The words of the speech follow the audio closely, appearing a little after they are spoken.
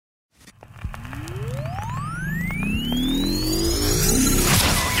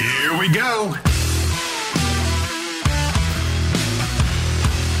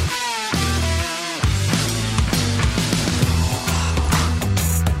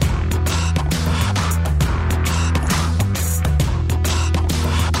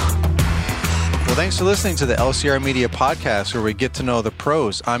Well, thanks for listening to the LCR Media Podcast, where we get to know the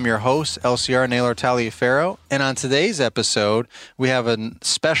pros. I'm your host, LCR Naylor Taliaferro, and on today's episode, we have a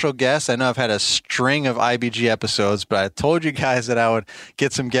special guest. I know I've had a string of IBG episodes, but I told you guys that I would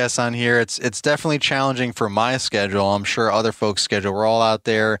get some guests on here. It's definitely challenging for my schedule. I'm sure other folks' schedule. We're all out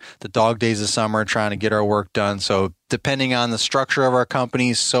there, the dog days of summer, trying to get our work done. So depending on the structure of our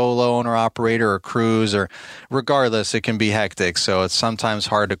company, solo owner operator or cruise, or regardless, it can be hectic. So it's sometimes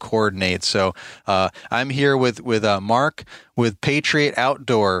hard to coordinate. So I'm here with Mark with Patriot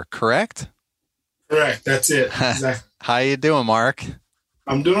Outdoor, correct? Correct. That's it. Exactly. How you doing, Mark?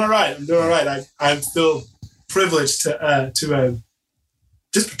 I'm doing all right. I feel privileged to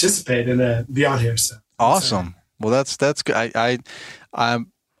just participate and be on here. So awesome. Well, that's good.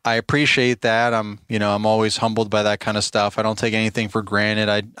 I appreciate that. I'm always humbled by that kind of stuff. I don't take anything for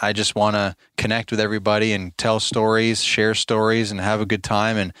granted. I just want to connect with everybody and tell stories, share stories, and have a good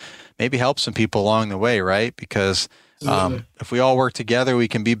time, and maybe help some people along the way, right? Because if we all work together, we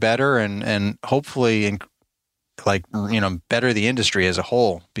can be better and hopefully, better the industry as a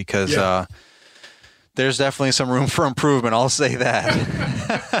whole. Because there's definitely some room for improvement. I'll say that.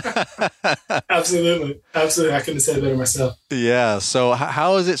 Absolutely. I couldn't have said it better myself. Yeah. So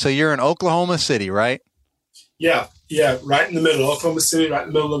how is it? So you're in Oklahoma City, right? Yeah. Right in the middle, Oklahoma City, right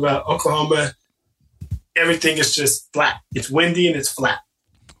in the middle of Oklahoma. Everything is just flat. It's windy and it's flat.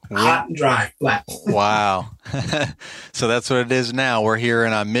 Hot and dry, flat. Wow. So that's what it is now. We're here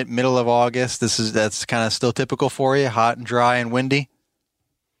in middle of August. That's kind of still typical for you, hot and dry and windy.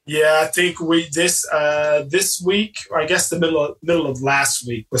 Yeah, I think this week, or I guess the middle of last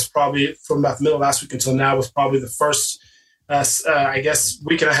week was probably, from about the middle of last week until now, was probably the first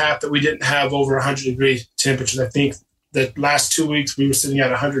week and a half that we didn't have over 100-degree temperatures. I think the last 2 weeks we were sitting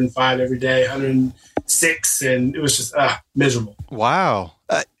at 105 every day, 106, and it was just miserable. Wow.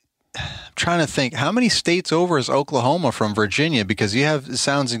 I'm trying to think, how many states over is Oklahoma from Virginia? Because it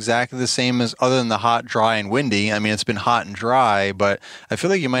sounds exactly the same as, other than the hot, dry, and windy. I mean, it's been hot and dry, but I feel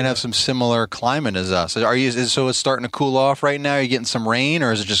like you might have some similar climate as us. So it's starting to cool off right now? Are you getting some rain,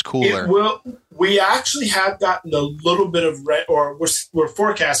 or is it just cooler? We actually have gotten a little bit of rain, or we're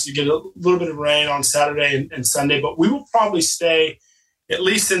forecasting to get a little bit of rain on Saturday and Sunday, but we will probably stay at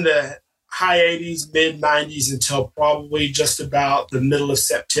least in the high 80s, mid 90s until probably just about the middle of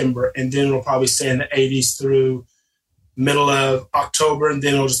September. And then it'll probably stay in the 80s through middle of October. And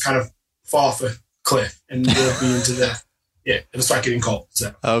then it'll just kind of fall off a cliff and we'll be into it'll start getting cold.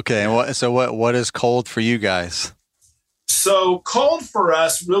 So. Okay. And what is cold for you guys? So cold for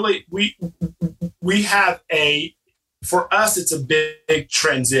us, really, we have for us, it's a big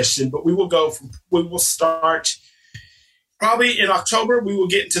transition, but we will start probably in October. We will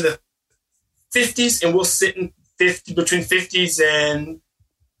get into the 50s, and we'll sit in between 50s and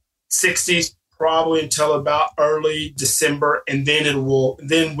 60s probably until about early December, and then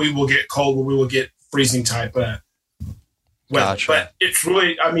we will get cold, where we will get freezing type weather. Gotcha. But it's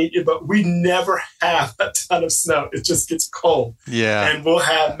really, but we never have a ton of snow. It just gets cold. Yeah. And we'll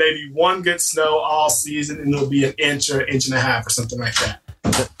have maybe one good snow all season, and it'll be an inch or inch and a half or something like that.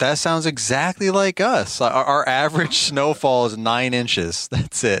 That sounds exactly like us. Our average snowfall is 9 inches.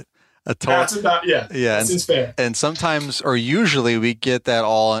 That's it. That's about, that seems fair. And sometimes, or usually, we get that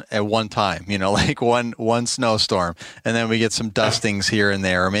all at one time, like one snowstorm, and then we get some dustings here and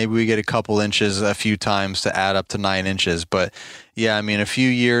there, or maybe we get a couple inches a few times to add up to 9 inches. But yeah, a few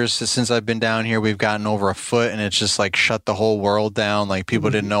years since I've been down here, we've gotten over a foot, and it's just like shut the whole world down. Like people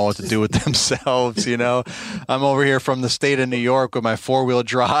didn't know what to do with themselves. I'm over here from the state of New York with my 4-wheel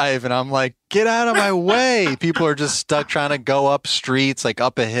drive, and I'm like, get out of my way. People are just stuck trying to go up streets, like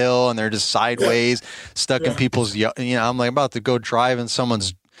up a hill, and they're just sideways, stuck in people's, I'm like about to go drive in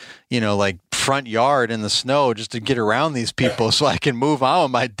someone's, like front yard in the snow just to get around these people so I can move on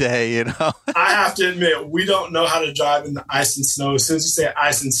with my day, I have to admit, we don't know how to drive in the ice and snow. As soon as you say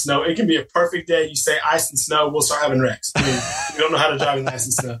ice and snow, it can be a perfect day. You say ice and snow, we'll start having wrecks. We don't know how to drive in the ice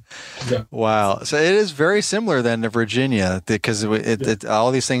and snow. Yeah. Wow. So it is very similar then to Virginia, because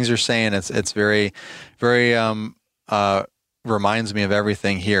all these things you're saying, it's very, very, reminds me of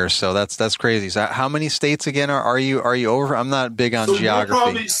everything here. So that's crazy. So how many states again are you over? I'm not big on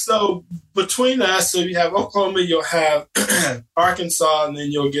geography. So between us, so you have Oklahoma, you'll have Arkansas, and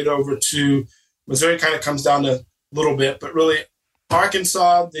then you'll get over to Missouri. Kind of comes down to a little bit, but really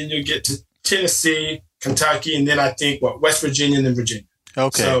Arkansas, then you'll get to Tennessee, Kentucky, and then I think West Virginia, and then Virginia.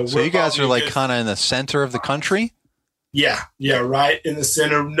 Okay. So you guys are like kind of in the center of the country? Yeah, right in the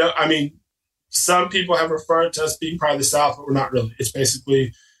center. No, some people have referred to us being part of the South, but we're not really. It's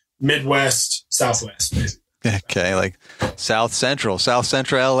basically Midwest, Southwest, basically. Okay, like South Central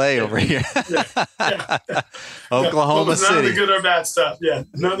LA over here. Oklahoma City. None of the good or bad stuff. Yeah,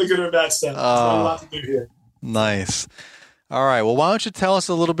 none of the good or bad stuff. There's not a lot to do here. Nice. All right. Well, why don't you tell us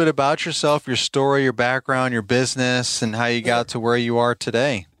a little bit about yourself, your story, your background, your business, and how you got to where you are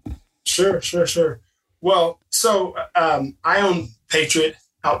today? Sure. Well, so I own Patriot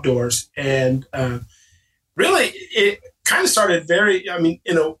Outdoors, and really it kind of started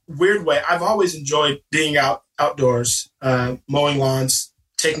in a weird way. I've always enjoyed being outdoors, mowing lawns,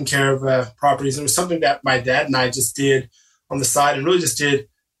 taking care of properties. It was something that my dad and I just did on the side and really just did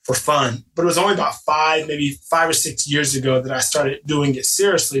for fun. But it was only about 5 or 6 years ago that I started doing it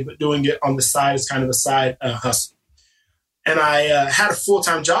seriously, but doing it on the side as kind of a side hustle. And I had a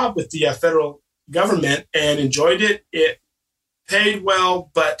full-time job with the federal government and enjoyed it. It paid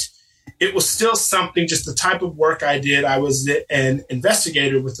well, but it was still something, just the type of work I did. I was an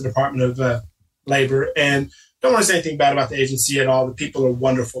investigator with the Department of Labor, and don't want to say anything bad about the agency at all. The people are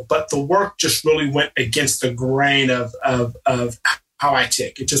wonderful, but the work just really went against the grain of how I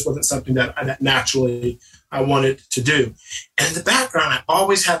tick. It just wasn't something that naturally I wanted to do. And in the background, I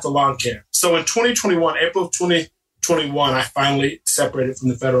always had the lawn care. So in 2021, April of 2021, I finally separated from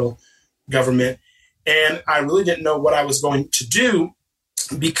the federal government, and I really didn't know what I was going to do,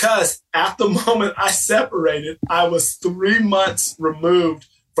 because at the moment I separated, I was 3 months removed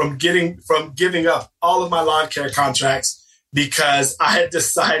from giving up all of my lawn care contracts, because I had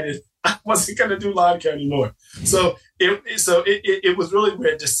decided I wasn't going to do lawn care anymore. So it was really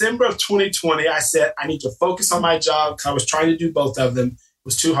weird. December of 2020, I said, I need to focus on my job, because I was trying to do both of them. It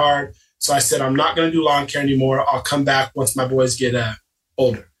was too hard. So I said, I'm not going to do lawn care anymore. I'll come back once my boys get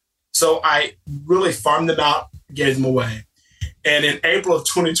older. So I really farmed them out, gave them away. And in April of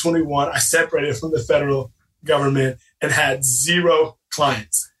 2021, I separated from the federal government and had 0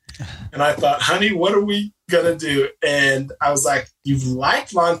 clients. And I thought, honey, what are we going to do? And I was like, you've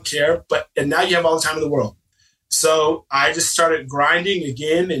liked lawn care, and now you have all the time in the world. So I just started grinding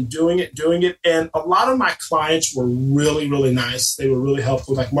again and doing it. And a lot of my clients were really, really nice. They were really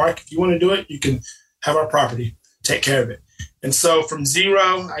helpful. Like, Mark, if you want to do it, you can have our property, take care of it. And so from 0,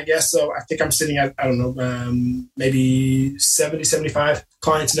 I guess, so I think I'm sitting at, I don't know, maybe 70, 75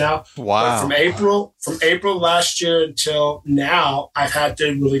 clients now. Wow. But from April last year until now, I've had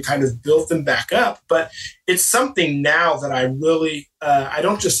to really kind of build them back up. But it's something now that I really, I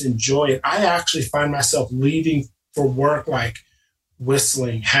don't just enjoy it. I actually find myself leaving for work, like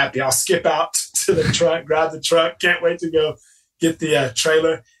whistling, happy. I'll skip out to the truck, grab the truck, can't wait to go get the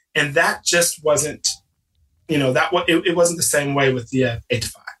trailer. And that just wasn't, it wasn't the same way with the 8 to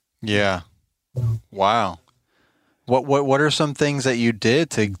 5. Yeah. Wow. What are some things that you did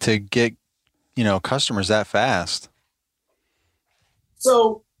to get, customers that fast?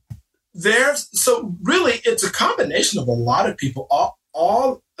 So really it's a combination of a lot of people.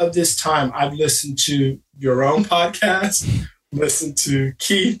 All of this time I've listened to your own podcast, listened to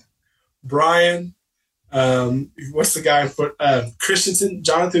Keith, Brian, what's the guy for Christensen,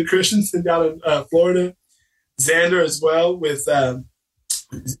 Jonathan Christensen down in Florida. Xander as well with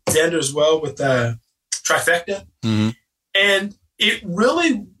Trifecta. Mm-hmm. And it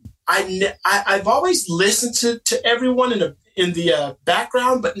really, I've always listened to everyone in the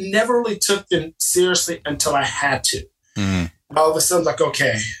background, but never really took them seriously until I had to. Mm-hmm. And all of a sudden, like,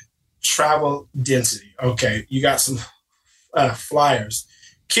 okay, travel density. Okay, you got some flyers.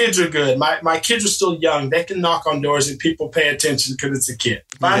 Kids are good. My kids are still young. They can knock on doors and people pay attention because it's a kid.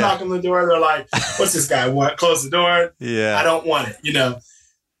 If I knock on the door, they're like, what's this guy want? Close the door. Yeah. I don't want it,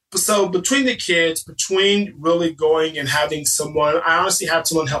 So between the kids, between really going and having someone, I honestly had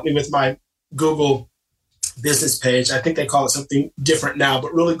someone help me with my Google business page. I think they call it something different now,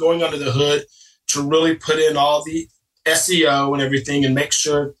 but really going under the hood to really put in all the SEO and everything and make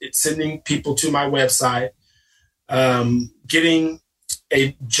sure it's sending people to my website, getting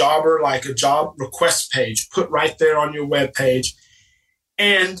a job request page put right there on your web page.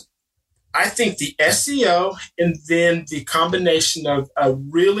 And I think the SEO and then the combination of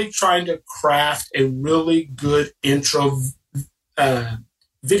really trying to craft a really good intro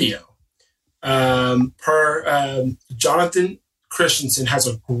video. Jonathan Christensen has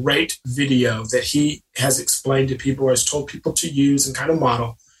a great video that he has explained to people, or has told people to use and kind of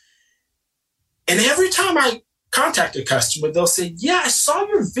model. And every time I contact a customer, they'll say, yeah, I saw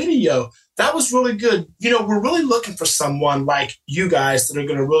your video. That was really good. We're really looking for someone like you guys that are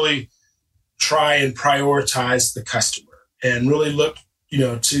going to really try and prioritize the customer and really look,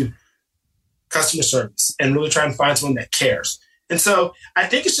 to customer service and really try and find someone that cares. And so I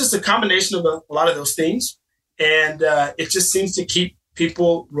think it's just a combination of a lot of those things. And it just seems to keep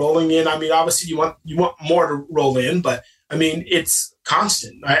people rolling in. I mean, obviously you want more to roll in, but I mean, it's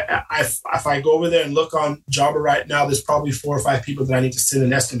constant. If I go over there and look on Jobber right now, there's probably 4 or 5 people that I need to send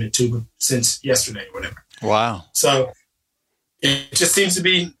an estimate to since yesterday or whatever. Wow. So it just seems to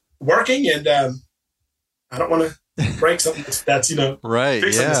be working, and I don't want to break something that's right.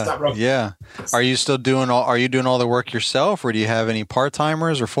 Fix something that's not broken. Yeah. Are you doing all the work yourself, or do you have any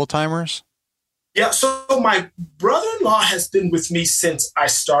part-timers or full-timers? Yeah, so my brother-in-law has been with me since I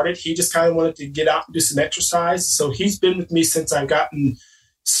started. He just kind of wanted to get out and do some exercise. So he's been with me since I've gotten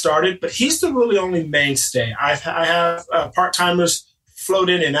started, but he's the really only mainstay. I have part-timers float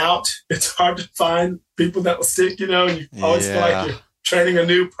in and out. It's hard to find people that will stick, you always feel like you're training a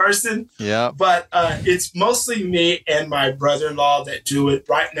new person. Yeah. But it's mostly me and my brother-in-law that do it.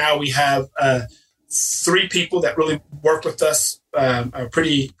 Right now we have 3 people that really work with us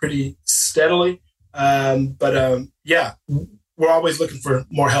pretty steadily. Yeah, we're always looking for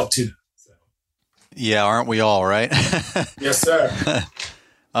more help too. So. Yeah, aren't we all, right? Yes, sir.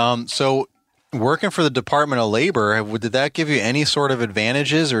 So working for the Department of Labor, did that give you any sort of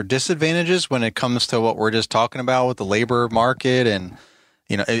advantages or disadvantages when it comes to what we're just talking about with the labor market? And,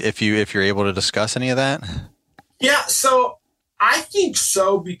 if you're able to discuss any of that? Yeah, so I think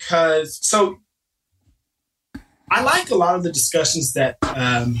so, because I like a lot of the discussions that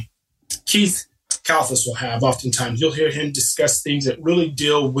Keith Kalfas will have. Oftentimes, you'll hear him discuss things that really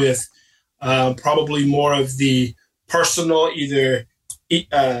deal with probably more of the personal, either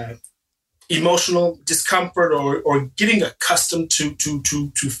emotional discomfort or getting accustomed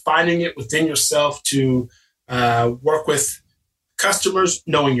to finding it within yourself to work with customers,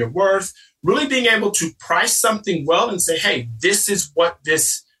 knowing your worth, really being able to price something well and say, hey, this is what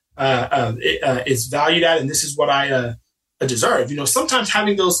this is valued at, and this is what I deserve. Sometimes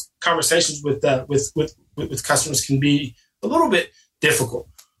having those conversations with customers can be a little bit difficult.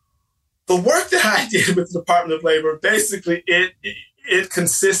 The work that I did with the Department of Labor, basically, it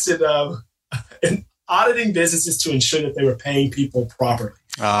consisted of auditing businesses to ensure that they were paying people properly.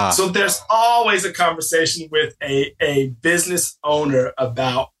 So there's always a conversation with a business owner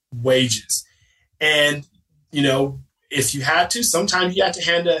about wages, and if you had to, sometimes you had to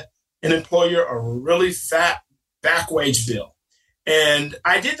hand an employer a really fat back wage bill. And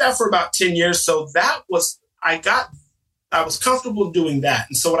I did that for about 10 years. So I was comfortable doing that.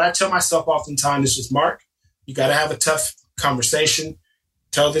 And so what I tell myself oftentimes is just, Mark, you got to have a tough conversation.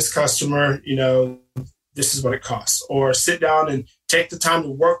 Tell this customer, this is what it costs. Or sit down and take the time to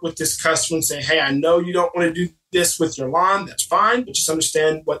work with this customer and say, hey, I know you don't want to do this with your lawn. That's fine. But just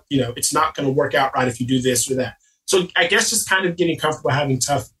understand what, it's not going to work out right if you do this or that. So I guess just kind of getting comfortable having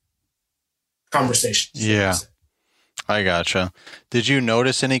tough conversations. Yeah, I gotcha. Did you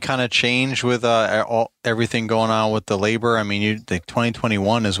notice any kind of change with everything going on with the labor? I mean,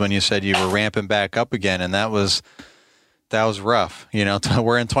 2021 is when you said you were ramping back up again, and that was rough.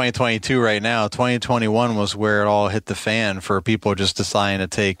 We're in 2022 right now. 2021 was where it all hit the fan for people just deciding to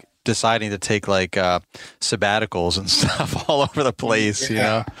take like sabbaticals and stuff all over the place.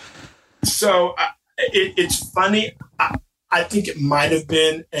 Yeah. So. It's funny. I think it might have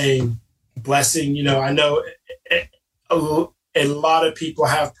been a blessing. I know a lot of people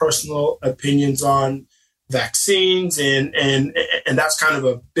have personal opinions on vaccines, and that's kind of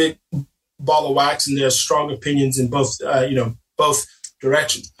a big ball of wax, and there's strong opinions in both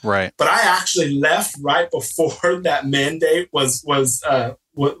directions. Right. But I actually left right before that mandate was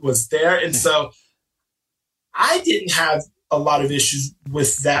there, and so I didn't have a lot of issues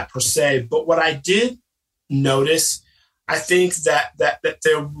with that per se. But what I did notice, I think that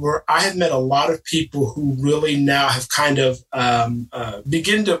I have met a lot of people who really now have kind of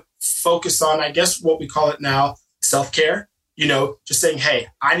begin to focus on, I guess, what we call it now, self-care. Just saying, hey,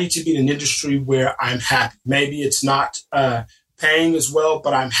 I need to be in an industry where I'm happy. Maybe it's not paying as well,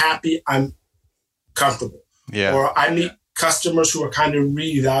 but I'm happy, I'm comfortable. Yeah. Or I meet customers who are kind of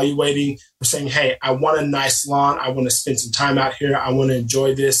reevaluating, or saying, hey, I want a nice lawn. I want to spend some time out here. I want to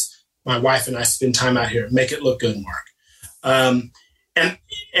enjoy this. My wife and I spend time out here. Make it look good, Mark.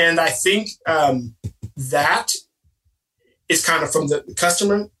 And I think that is kind of from the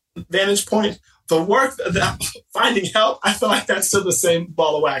customer vantage point. The work, finding help, I feel like that's still the same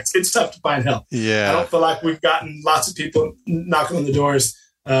ball of wax. It's tough to find help. Yeah. I don't feel like we've gotten lots of people knocking on the doors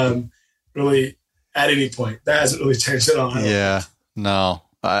really at any point. That hasn't really changed at all. Yeah. No.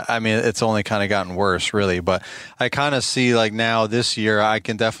 I mean, it's only kind of gotten worse, really. But I kind of see, like, now this year, I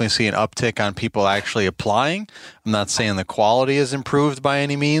can definitely see an uptick on people actually applying. I'm not saying the quality is improved by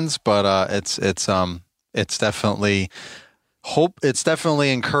any means, but it's definitely hope it's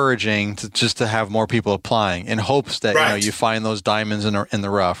definitely encouraging to have more people applying in hopes that you find those diamonds in the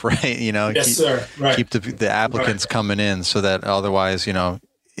rough, right? Yes, sir. Right. Keep the applicants coming in, so that otherwise,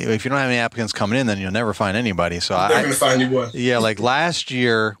 if you don't have any applicants coming in, then you'll never find anybody. So I'm never gonna find anyone. Yeah, like last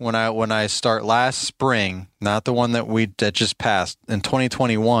year when I start last spring, not the one that just passed in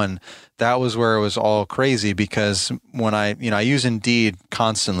 2021. That was where it was all crazy, because when I use Indeed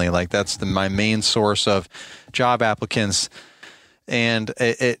constantly, like that's my main source of job applicants. And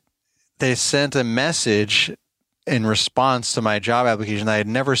they sent a message in response to my job application that I had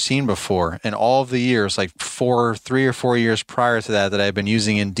never seen before in all of the years, like 3 or 4 years prior to that I've been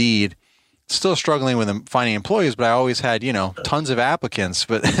using Indeed. Still struggling with finding employees, but I always had, tons of applicants.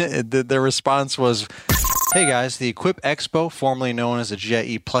 But the response was, "Hey guys, the Equip Expo, formerly known as the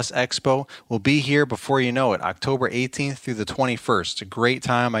GIE Plus Expo, will be here before you know it, October 18th through the 21st. It's a great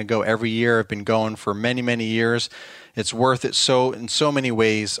time. I go every year. I've been going for many, many years. It's worth it in so many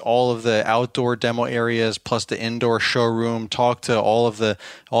ways. All of the outdoor demo areas plus the indoor showroom. Talk to all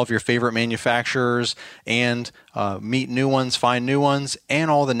of your favorite manufacturers and meet new ones, find new ones, and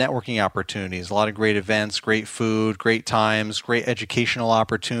all the networking opportunities. A lot of great events, great food, great times, great educational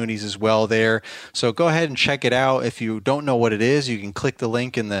opportunities as well there. So go ahead and check it out. If you don't know what it is, you can click the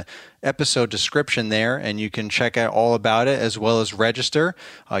link in the episode description there, and you can check out all about it as well as register.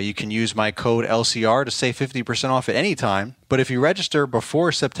 You can use my code LCR to save 50% off at any time. But if you register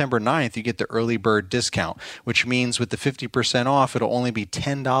before September 9th, you get the early bird discount, which means with the 50% off, it'll only be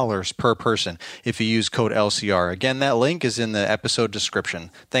 $10 per person if you use code LCR. Again, that link is in the episode description.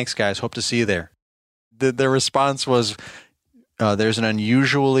 Thanks, guys. Hope to see you there. The response was, there's an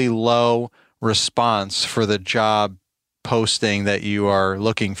unusually low response for the job posting that you are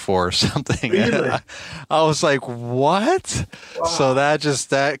looking for, something. Really? I was like, what? Wow. So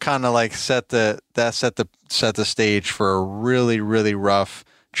that kind of like set the stage for a really, really rough,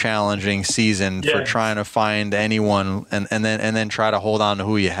 challenging season for trying to find anyone and then try to hold on to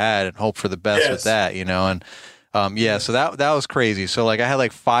who you had and hope for the best with that, and so that was crazy. So like I had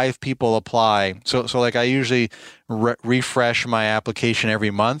like 5 people apply. So like I usually refresh my application every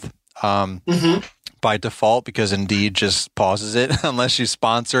month. By default, because Indeed just pauses it unless you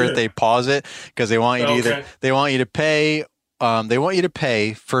sponsor it. They pause it because they want you to they want you to pay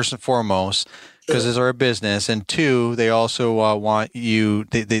first and foremost because they're a business, and 2, they also want you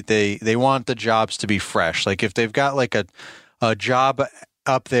they want the jobs to be fresh. Like if they've got like a job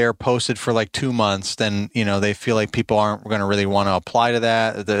up there posted for like 2 months, then they feel like people aren't going to really want to apply to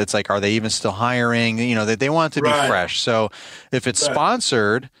that. It's like, are they even still hiring? They want it to be fresh. So if it's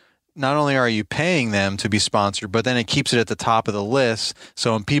sponsored, not only are you paying them to be sponsored, but then it keeps it at the top of the list.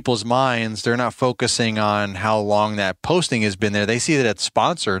 So in people's minds, they're not focusing on how long that posting has been there. They see that it's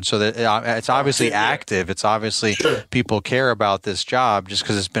sponsored, so that it's obviously active. It's obviously people care about this job just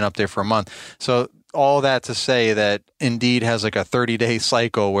because it's been up there for a month. So all that to say that Indeed has like a 30-day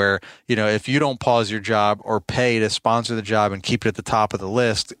cycle where, if you don't pause your job or pay to sponsor the job and keep it at the top of the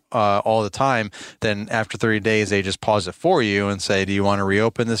list all the time, then after 30 days, they just pause it for you and say, do you want to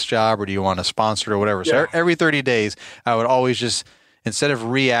reopen this job or do you want to sponsor it or whatever? So every 30 days, I would always just, instead of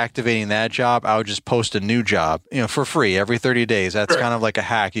reactivating that job, I would just post a new job, for free every 30 days. That's kind of like a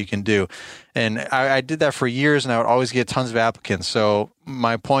hack you can do. And I did that for years, and I would always get tons of applicants. So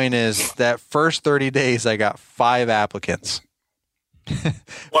my point is that first 30 days, I got 5 applicants.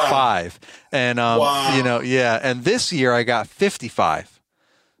 5. And, and this year I got 55.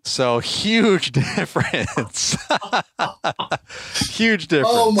 So huge difference. Huge difference.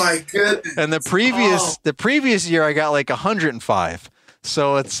 Oh my goodness. And the previous year I got like 105.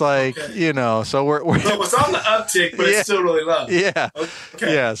 So it's like, so we're so it's on the uptick, but it's still really low. Yeah.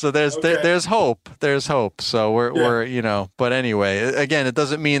 Okay. Yeah. So there's hope. There's hope. So we're, but anyway, again, it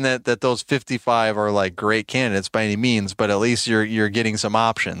doesn't mean that those 55 are like great candidates by any means, but at least you're getting some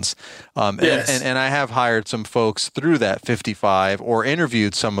options. And I have hired some folks through that 55 or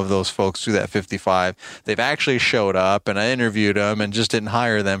interviewed some of those folks through that 55. They've actually showed up and I interviewed them and just didn't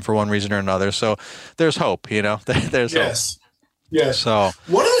hire them for one reason or another. So there's hope, there's hope. Yes. So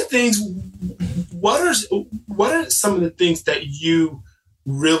what are some of the things that you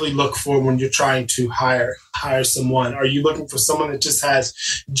really look for when you're trying to hire someone? Are you looking for someone that just has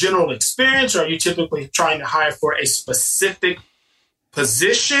general experience, or are you typically trying to hire for a specific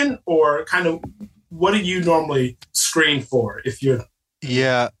position, or kind of what do you normally screen for if you're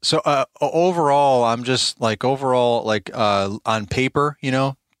so overall, I'm just on paper, /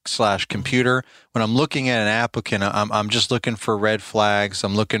 computer, when I'm looking at an applicant, I'm just looking for red flags.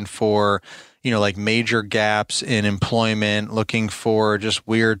 I'm looking for, like major gaps in employment, looking for just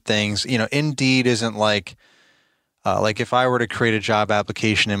weird things. Indeed isn't like, Like if I were to create a job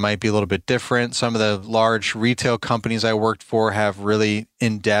application, it might be a little bit different. Some of the large retail companies I worked for have really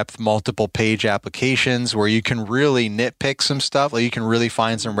in-depth multiple page applications where you can really nitpick some stuff. Like you can really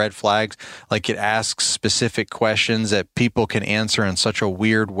find some red flags. Like it asks specific questions that people can answer in such a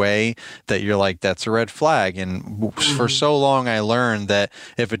weird way that you're like, that's a red flag. And for so long, I learned that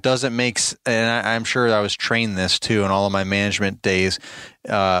if it doesn't make, and I'm sure I was trained this too in all of my management days,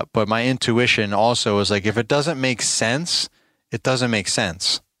 but my intuition also is like, if it doesn't make sense, it doesn't make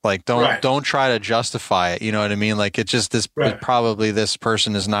sense. Like don't try to justify it. You know what I mean? Like it's just probably this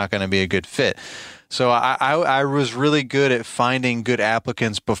person is not going to be a good fit. So I was really good at finding good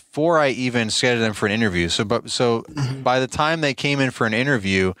applicants before I even scheduled them for an interview. So by the time they came in for an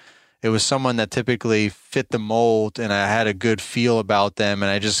interview, it was someone that typically fit the mold and I had a good feel about them.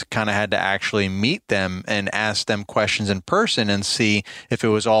 And I just kind of had to actually meet them and ask them questions in person and see if it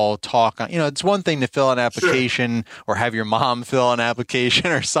was all talk. You know, it's one thing to fill an application or have your mom fill an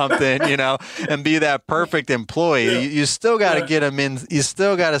application or something, you know, and be that perfect employee. You still got to get them in. You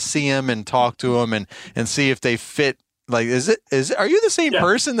still got to see them and talk to them and see if they fit. Like, are you the same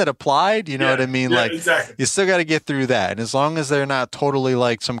person that applied? You know what I mean? Like, exactly. You still got to get through that. And as long as they're not totally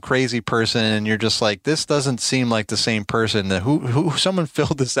like some crazy person and you're just like, this doesn't seem like the same person that who someone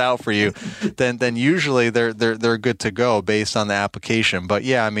filled this out for you, then usually they're good to go based on the application. But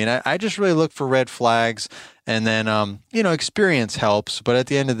yeah, I mean, I just really look for red flags. And then, you know, experience helps. But at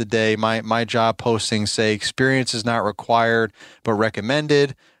the end of the day, my job postings say experience is not required, but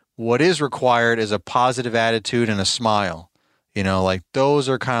recommended. What is required is a positive attitude and a smile. You know, like those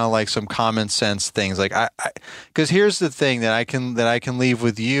are kind of like some common sense things. Like because here's the thing that I can leave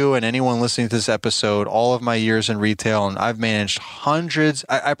with you and anyone listening to this episode, all of my years in retail, and I've managed hundreds.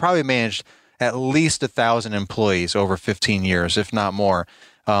 I probably managed at least 1,000 employees over 15 years, if not more.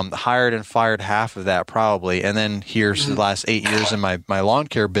 Hired and fired half of that probably. And then here's the last 8 years in my lawn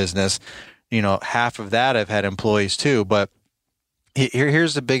care business, you know, half of that I've had employees too. But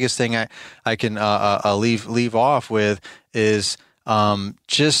here's the biggest thing I can leave off with is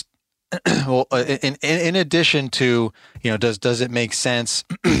just well in addition to, you know, does it make sense?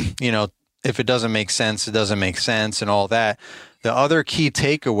 You know, if it doesn't make sense, it doesn't make sense and all that. The other key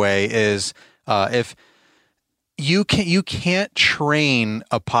takeaway is if you can't train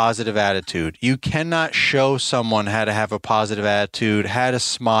a positive attitude. You cannot show someone how to have a positive attitude, how to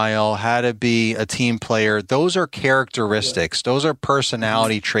smile, how to be a team player. Those are characteristics. Those are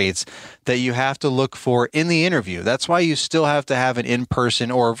personality traits that you have to look for in the interview. That's why you still have to have an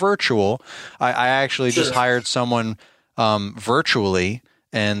in-person or virtual. I actually just hired someone virtually.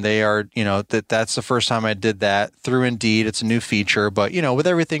 And they are, you know, that's the first time I did that through Indeed. It's a new feature, but you know, with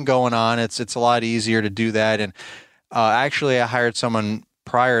everything going on, it's a lot easier to do that. And actually, I hired someone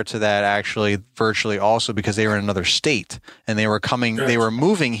prior to that, actually virtually also because they were in another state and they were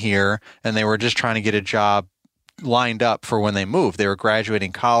moving here and they were just trying to get a job lined up for when they moved. They were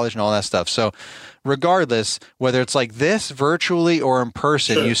graduating college and all that stuff. So regardless, whether it's like this virtually or in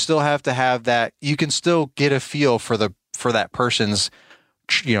person, you still have to have that. You can still get a feel for that person's,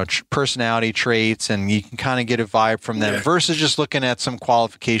 you know, personality traits, and you can kind of get a vibe from them versus just looking at some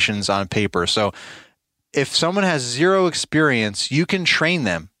qualifications on paper. So if someone has zero experience, you can train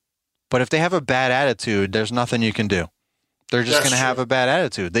them. But if they have a bad attitude, there's nothing you can do. They're just going to have a bad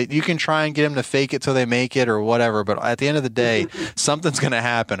attitude. You can try and get them to fake it till they make it or whatever. But at the end of the day, something's going to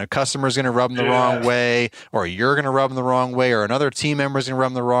happen. A customer's going to rub them the wrong way, or you're going to rub them the wrong way, or another team member's going to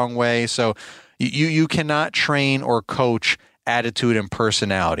rub them the wrong way. So you cannot train or coach attitude and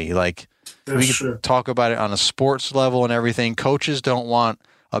personality. Like we can talk about it on a sports level and everything. Coaches don't want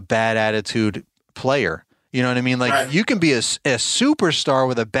a bad attitude player. You know what I mean? Like you can be a superstar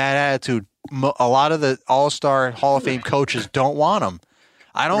with a bad attitude. A lot of the all-star Hall of Fame coaches don't want them.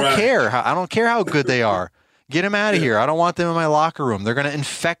 I don't care. I don't care how good they are. Get them out of here. I don't want them in my locker room. They're going to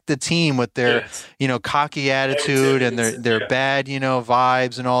infect the team with their, you know, cocky attitude and their bad, you know,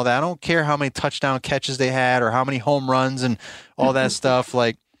 vibes and all that. I don't care how many touchdown catches they had or how many home runs and all that stuff.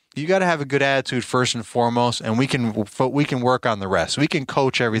 Like, you got to have a good attitude first and foremost, and we can work on the rest. We can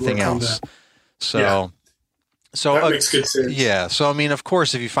coach everything else. So that makes good sense. Yeah. So, I mean, of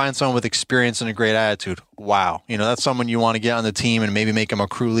course, if you find someone with experience and a great attitude, wow, you know, that's someone you want to get on the team and maybe make them a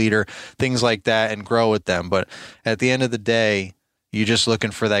crew leader, things like that, and grow with them. But at the end of the day, you're just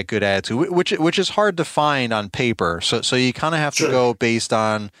looking for that good attitude, which is hard to find on paper. So you kind of have to go based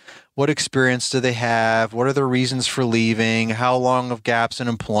on what experience do they have, what are the reasons for leaving, how long of gaps in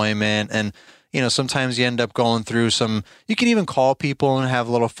employment, and sometimes you end up going through you can even call people and have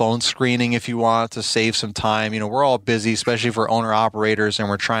a little phone screening if you want to save some time. We're all busy, especially for owner operators, and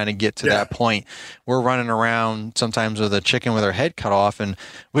we're trying to get to that point. We're running around sometimes with a chicken with our head cut off, and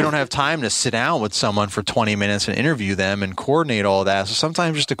we don't have time to sit down with someone for 20 minutes and interview them and coordinate all that. So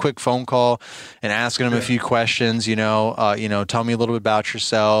sometimes just a quick phone call and asking them a few questions, tell me a little bit about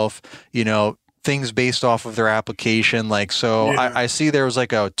yourself, things based off of their application. I see there was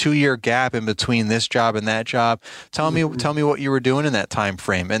like a 2-year gap in between this job and that job. Tell me what you were doing in that time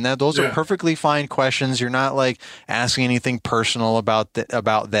frame. And those are perfectly fine questions. You're not like asking anything personal about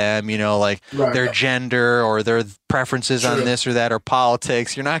them, their gender or their preferences on this or that or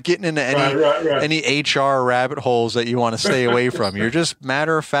politics. You're not getting into any HR rabbit holes that you want to stay away from. You're just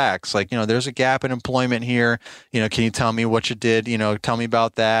matter of facts. There's a gap in employment here. Can you tell me what you did? Tell me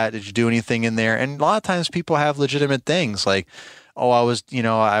about that. Did you do anything in there? And a lot of times people have legitimate things like, oh, I was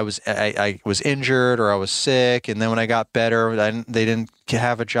injured or I was sick, and then when I got better, they didn't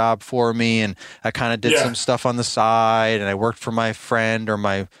have a job for me, and I kind of did some stuff on the side, and I worked for my friend or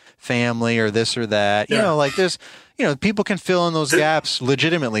my family or this or that. There's people can fill in those gaps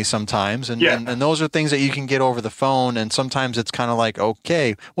legitimately sometimes, and those are things that you can get over the phone. And sometimes it's kind of like,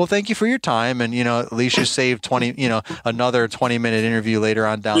 okay, well, thank you for your time, and at least you saved another 20-minute interview later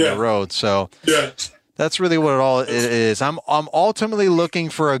on down the road. So that's really what it is. I'm ultimately looking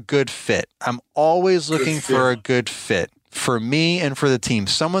for a good fit. I'm always looking for a good fit for me and for the team,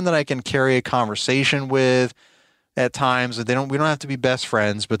 someone that I can carry a conversation with. At times, we don't have to be best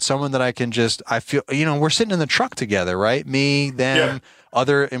friends, but someone that I feel, we're sitting in the truck together, right? Me, them,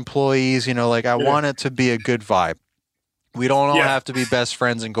 other employees, I want it to be a good vibe. We don't all have to be best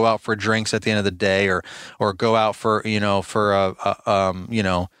friends and go out for drinks at the end of the day or go out for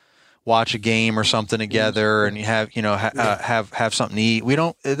watch a game or something together and you have something to eat.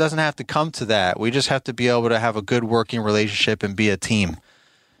 It doesn't have to come to that. We just have to be able to have a good working relationship and be a team.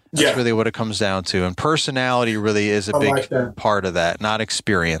 That's really what it comes down to. And personality really is a big part of that, not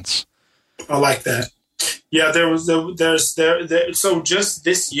experience. I like that. Yeah, so just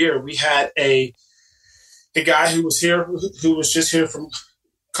this year we had a guy who was just here from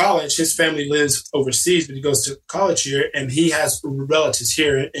college. His family lives overseas, but he goes to college here, and he has relatives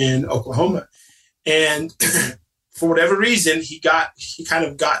here in Oklahoma. And for whatever reason, he kind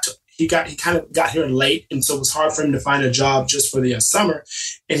of got here late, and so it was hard for him to find a job just for the summer,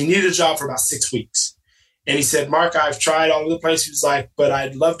 and he needed a job for about 6 weeks. And he said, Mark, I've tried all over the place. He was like, but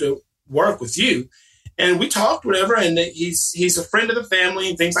I'd love to work with you. And we talked, whatever, and he's a friend of the family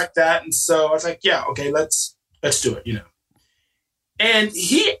and things like that. And so I was like, yeah, okay, let's do it, And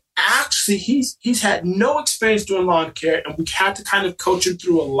he actually, he's had no experience doing lawn care, and we had to kind of coach him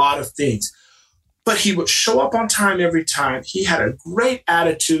through a lot of things. But he would show up on time every time. He had a great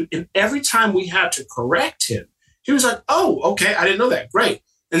attitude. And every time we had to correct him, he was like, oh, okay, I didn't know that. Great.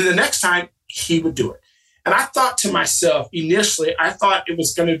 And then the next time he would do it. And I thought to myself, initially, I thought it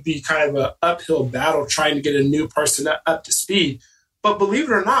was going to be kind of an uphill battle trying to get a new person up to speed. But believe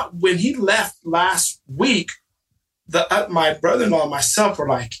it or not, when he left last week, my brother-in-law and myself were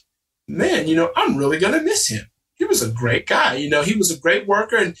like, man, I'm really going to miss him. He was a great guy. He was a great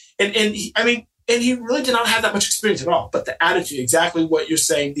worker. And he really did not have that much experience at all. But the attitude, exactly what you're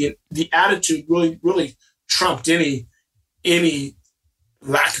saying, the attitude really, really trumped any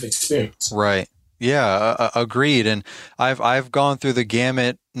lack of experience. Right. Yeah, agreed. And I've gone through the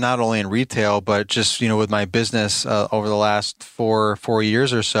gamut, not only in retail, but just, with my business over the last four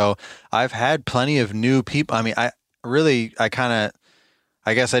years or so. I've had plenty of new people. I mean, I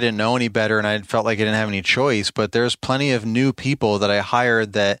guess I didn't know any better and I felt like I didn't have any choice, but there's plenty of new people that I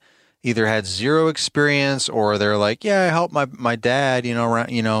hired that either had zero experience or they're like, yeah, I helped my dad,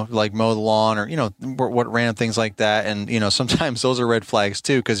 like mow the lawn or, what random things like that. And, sometimes those are red flags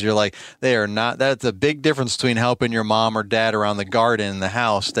too, because you're like, that's a big difference between helping your mom or dad around the garden in the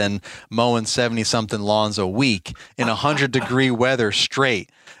house than mowing 70 something lawns a week in 100-degree weather straight.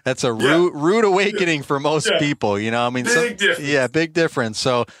 That's a rude awakening for most people, Big difference. Yeah, big difference.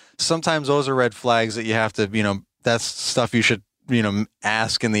 So sometimes those are red flags that you have to, that's stuff you should,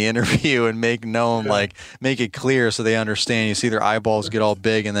 ask in the interview and make known, make it clear so they understand. You see their eyeballs get all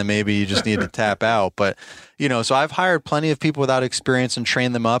big and then maybe you just need to tap out. But, so I've hired plenty of people without experience and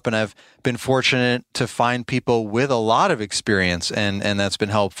trained them up. And I've been fortunate to find people with a lot of experience and that's been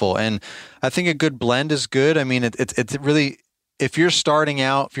helpful. And I think a good blend is good. I mean, it really if you're starting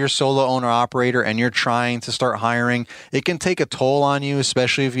out, if you're a solo owner operator and you're trying to start hiring, it can take a toll on you,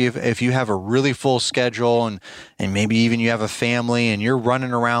 especially if you have a really full schedule and maybe even you have a family and you're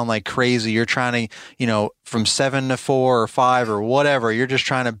running around like crazy. You're trying to, from 7 to 4 or 5 or whatever, you're just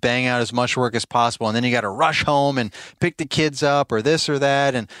trying to bang out as much work as possible. And then you got to rush home and pick the kids up or this or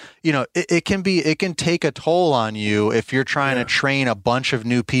that. And, it can take a toll on you if you're trying to train a bunch of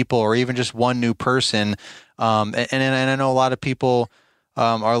new people or even just one new person. And I know a lot of people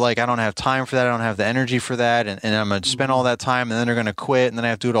are like, I don't have time for that. I don't have the energy for that. And I'm going to spend all that time and then they're going to quit and then I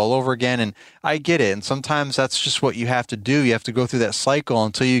have to do it all over again. And I get it. And sometimes that's just what you have to do. You have to go through that cycle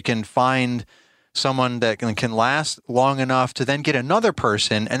until you can find someone that can last long enough to then get another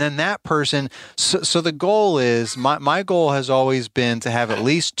person. And then that person. So the goal is, my goal has always been to have at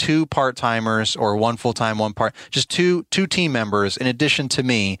least 2 part-timers or 1 full-time, 1 part, just two team members in addition to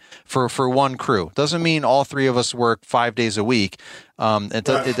me for one crew. Doesn't mean all 3 of us work 5 days a week.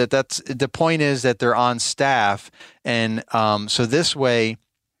 That's the point is that they're on staff. And so this way,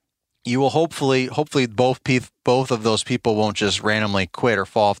 you will hopefully both of those people won't just randomly quit or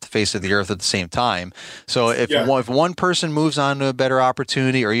fall off the face of the earth at the same time. So if one person moves on to a better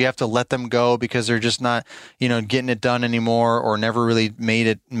opportunity, or you have to let them go because they're just not, getting it done anymore, or never really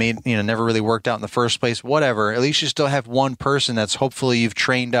never really worked out in the first place, whatever, at least you still have one person that's hopefully you've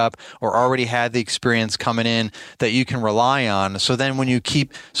trained up or already had the experience coming in that you can rely on. So then when you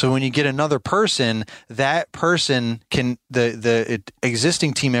get another person, that person can, the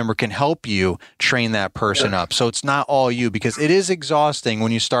existing team member can help you train that person up. So it's not all you, because it is exhausting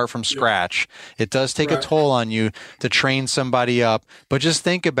when you start from scratch. It does take a toll on you to train somebody up. But just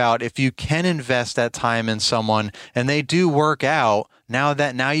think about if you can invest that time in someone and they do work out,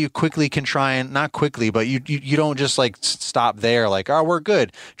 now you quickly can try and not quickly, but you don't just like stop there. Like, oh, we're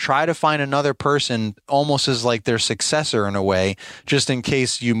good. Try to find another person almost as like their successor in a way, just in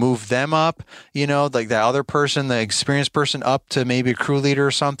case you move them up, like that other person, the experienced person up to maybe a crew leader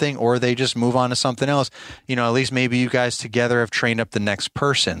or something, or they just move on to something else. At least maybe you guys together have trained up the next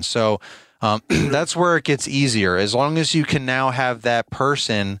person. So that's where it gets easier. As long as you can now have that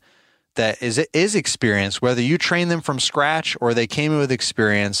person that is experienced, whether you train them from scratch or they came in with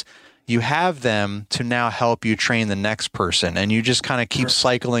experience, you have them to now help you train the next person, and you just kind of keep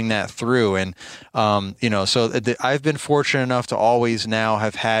cycling that through. And I've been fortunate enough to always now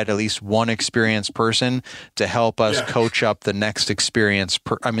have had at least one experienced person to help us coach up the next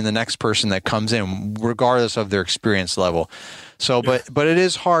the next person that comes in, regardless of their experience level. So, but it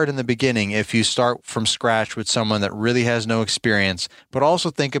is hard in the beginning if you start from scratch with someone that really has no experience. But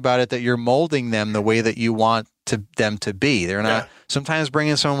also think about it that you're molding them the way that you want them to be. They're not sometimes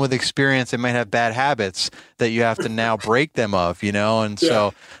bringing someone with experience. They might have bad habits that you have to now break them of, And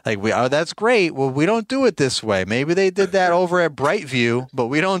so that's great. Well, we don't do it this way. Maybe they did that over at Brightview, but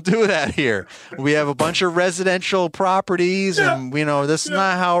we don't do that here. We have a bunch of residential properties and this is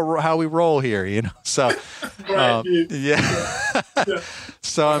not how we roll here, So,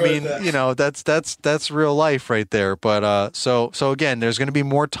 So, I mean, that's real life right there. But, so again, there's going to be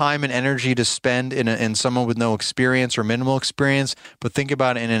more time and energy to spend in someone with no experience or minimal experience, but think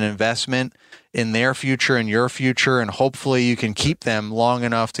about it in an investment in their future and your future. And hopefully you can keep them long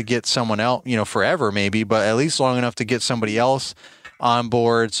enough to get someone else, forever maybe, but at least long enough to get somebody else on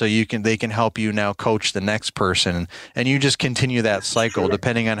board so they can help you now coach the next person. And you just continue that cycle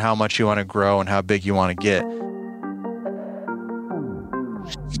depending on how much you want to grow and how big you want to get.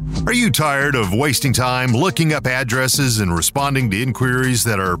 Are you tired of wasting time looking up addresses and responding to inquiries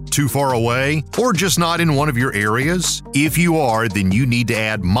that are too far away or just not in one of your areas? If you are, then you need to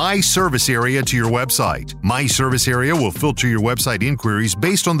add My Service Area to your website. My Service Area will filter your website inquiries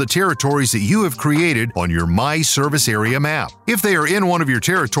based on the territories that you have created on your My Service Area map. If they are in one of your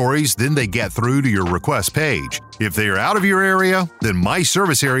territories, then they get through to your request page. If they are out of your area, then My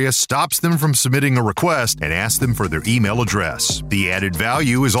Service Area stops them from submitting a request and asks them for their email address. The added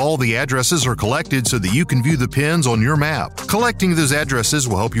value is all the addresses are collected so that you can view the pins on your map. Collecting those addresses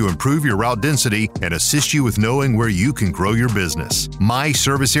will help you improve your route density and assist you with knowing where you can grow your business. My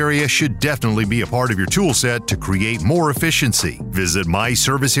Service Area should definitely be a part of your tool set to create more efficiency. Visit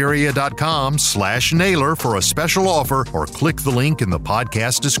myservicearea.com/Naylor for a special offer or click the link in the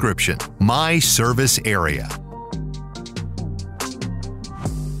podcast description. My Service Area.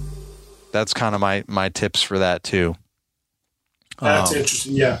 That's kind of my tips for that too. That's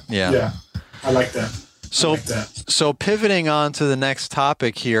interesting. Yeah. I like that. So pivoting on to the next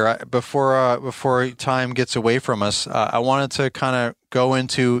topic here, before time gets away from us, I wanted to kind of go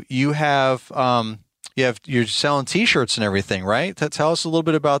into, you have you're selling T-shirts and everything, right? Tell us a little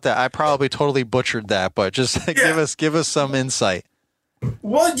bit about that. I probably totally butchered that, but just give us some insight.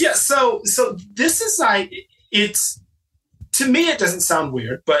 Well, yeah. So this is like, it's, to me, it doesn't sound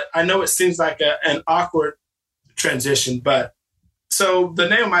weird, but I know it seems like an awkward transition. But so the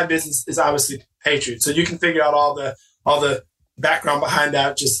name of my business is obviously Patriot. So you can figure out all the background behind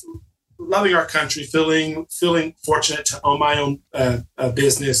that. Just loving our country, feeling fortunate to own my own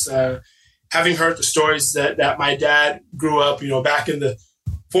business. Having heard the stories that my dad grew up, back in the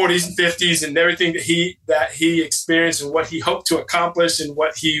 40s and 50s, and everything that he experienced and what he hoped to accomplish and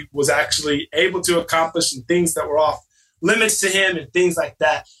what he was actually able to accomplish, and things that were off limits to him and things like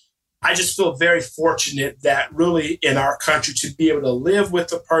that. I just feel very fortunate that really in our country to be able to live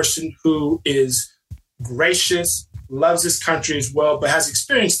with a person who is gracious, loves his country as well, but has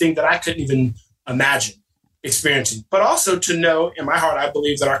experienced things that I couldn't even imagine experiencing. But also to know in my heart, I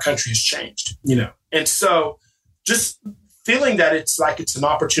believe that our country has changed, And so just feeling that it's an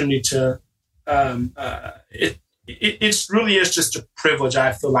opportunity to, it really is just a privilege,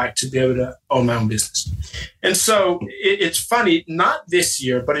 I feel like, to be able to own my own business. And so it's funny, not this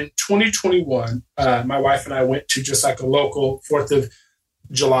year, but in 2021, my wife and I went to just like a local 4th of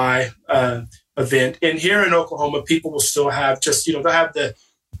July event. And here in Oklahoma, people will still have just, they'll have the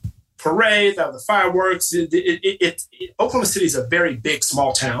parade, they'll have the fireworks. Oklahoma City is a very big,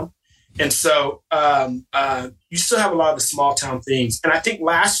 small town. And so you still have a lot of the small town things. And I think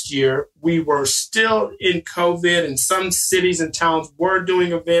last year we were still in COVID, and some cities and towns were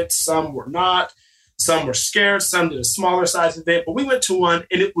doing events. Some were not. Some were scared. Some did a smaller size event. But we went to one,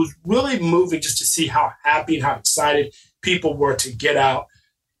 and it was really moving just to see how happy and how excited people were to get out.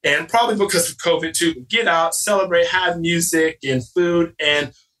 And probably because of COVID too, get out, celebrate, have music and food,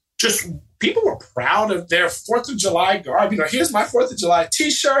 and just people were proud of their 4th of July garb. Here's my 4th of July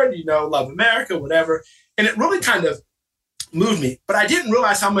T-shirt, love America, whatever. And it really kind of moved me. But I didn't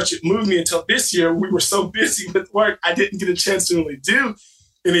realize how much it moved me until this year. We were so busy with work, I didn't get a chance to really do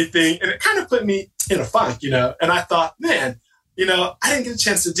anything. And it kind of put me in a funk, And I thought, man, I didn't get a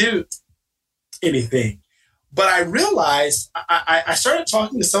chance to do anything. But I realized, I started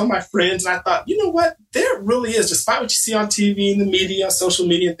talking to some of my friends, and I thought, you know what? There really is, despite what you see on TV and the media, social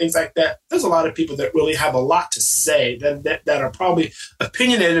media and things like that, there's a lot of people that really have a lot to say that are probably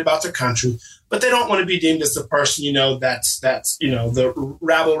opinionated about their country, but they don't want to be deemed as the person, that's the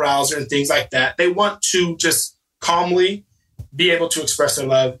rabble rouser and things like that. They want to just calmly be able to express their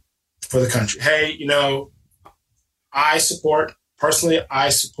love for the country. Hey, I support first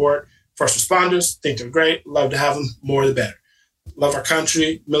responders, think they're great, love to have them, more the better. Love our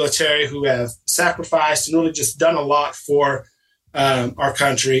country, military who have sacrificed and really just done a lot for our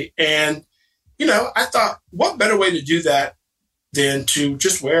country. And, I thought, what better way to do that than to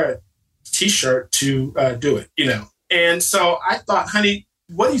just wear a T-shirt to do it, And so I thought, honey,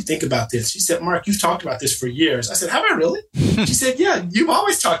 what do you think about this? She said, Mark, you've talked about this for years. I said, have I really? She said, yeah, you've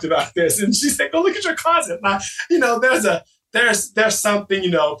always talked about this. And she said, go look at your closet. And there's something,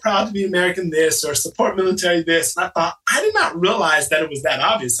 proud to be American this, or support military this. And I thought, I did not realize that it was that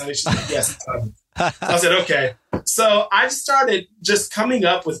obvious. She said, yes, it's obvious. So I said, okay. So I started just coming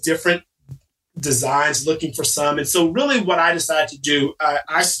up with different designs, looking for some. And so really what I decided to do, I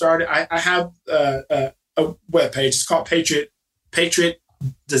have a webpage. It's called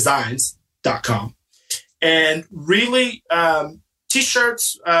patriotdesigns.com. And really,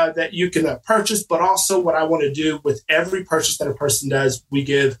 T-shirts that you can purchase, but also what I want to do with every purchase that a person does, we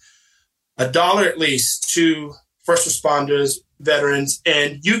give $1 at least to first responders, veterans,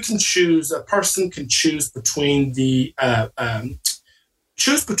 and you can choose. A person can choose between the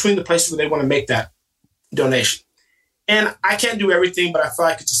places where they want to make that donation. And I can't do everything, but I feel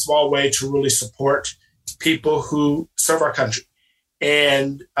like it's a small way to really support people who serve our country.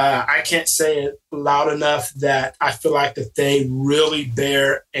 And I can't say it loud enough that I feel like that they really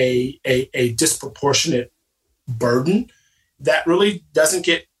bear a disproportionate burden that really doesn't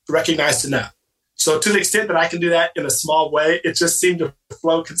get recognized enough. So to the extent that I can do that in a small way, it just seemed to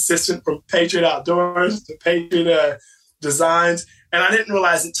flow consistent from Patriot Outdoors to Patriot Designs. And I didn't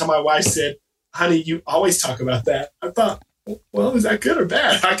realize it until my wife said, honey, you always talk about that. I thought, well, is that good or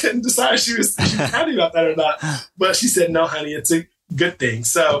bad? I couldn't decide if she was happy about that or not. But she said, no, honey, it's a good thing.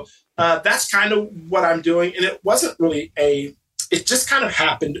 So that's kind of what I'm doing. And it wasn't really it just kind of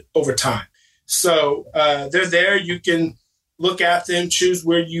happened over time. So they're there. You can look at them, choose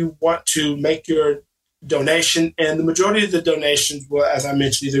where you want to make your donation. And the majority of the donations will, as I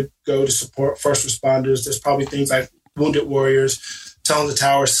mentioned, either go to support first responders. There's probably things like Wounded Warriors, Tunnel to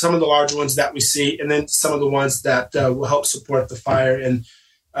Towers, some of the larger ones that we see, and then some of the ones that will help support the fire and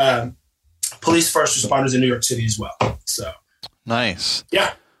police first responders in New York City as well. So nice.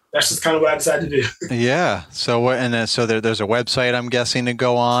 Yeah, that's just kind of what I decided to do. Yeah. So so there's a website, I'm guessing, to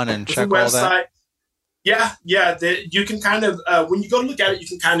go on and check all that. Yeah. You can kind of when you go to look at it, you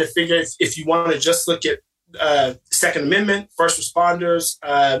can kind of figure if you want to just look at Second Amendment, first responders,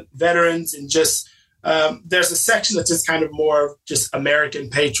 veterans, and just there's a section that's just kind of more just American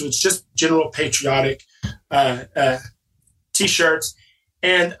patriots, just general patriotic T-shirts.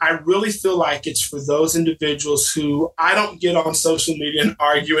 And I really feel like it's for those individuals who I don't get on social media and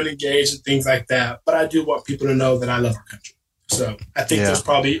argue and engage and things like that, but I do want people to know that I love our country. So I think there's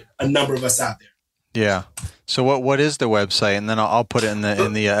probably a number of us out there. Yeah. So what is the website? And then I'll put it in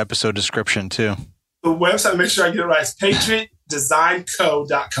the episode description too. The website, make sure I get it right, is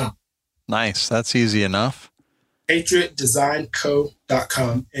patriotdesignco.com. Nice. That's easy enough.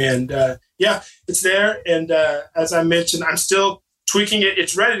 patriotdesignco.com. And it's there. And as I mentioned, I'm still tweaking it.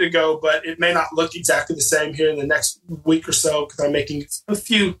 It's ready to go, but it may not look exactly the same here in the next week or so because I'm making a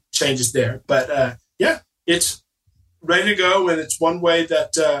few changes there. But it's ready to go. And it's one way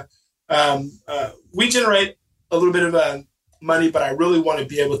that we generate a little bit of money, but I really want to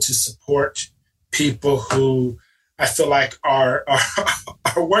be able to support people who I feel like are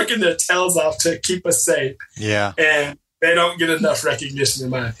working their tails off to keep us safe. Yeah. And they don't get enough recognition, in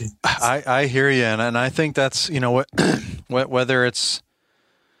my opinion. I hear you. And I think that's, whether it's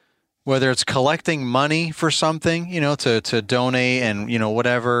collecting money for something, to donate and,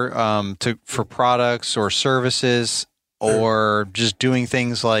 whatever, for products or services, or just doing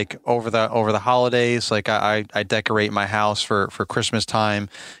things like over the holidays. Like I decorate my house for Christmas time,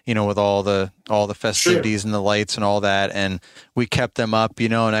 with all the festivities and the lights and all that. And we kept them up,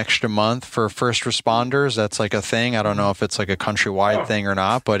 an extra month for first responders. That's like a thing. I don't know if it's like a countrywide thing or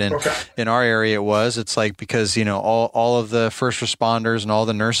not, but in our area it's like, because, all of the first responders and all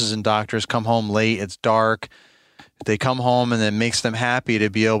the nurses and doctors come home late. It's dark. They come home and it makes them happy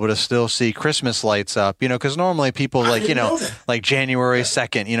to be able to still see Christmas lights up, because normally people like January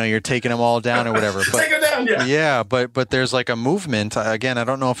 2nd, you're taking them all down or whatever. But, take them down, yeah. Yeah, but there's like a movement. Again, I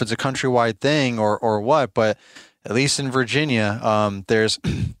don't know if it's a countrywide thing or what, but at least in Virginia, there's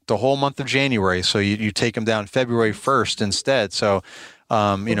the whole month of January. So you take them down February 1st instead. So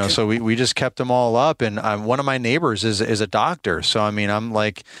so we just kept them all up. And one of my neighbors is a doctor. So, I'm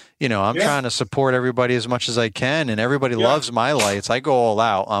like, I'm trying to support everybody as much as I can, and everybody loves my lights. I go all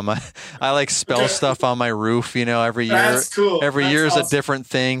out. I like spell stuff on my roof, every year. That's cool. Every year is a different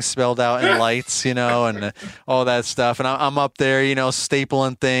thing spelled out in lights, and all that stuff. And I'm up there,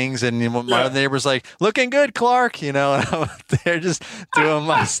 stapling things, and my neighbor's like, looking good, Clark, and I'm up there just doing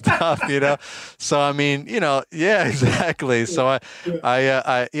my stuff, So, exactly. So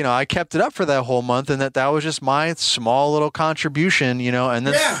I kept it up for that whole month, and that was just my small little contribution, and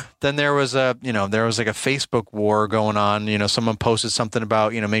then there was like a Facebook war going on. Someone posted something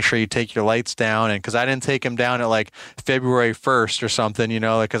about, make sure you take your lights down. And cause I didn't take them down at like February 1st or something,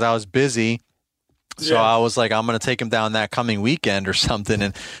 cause I was busy. So I was like, I'm going to take them down that coming weekend or something.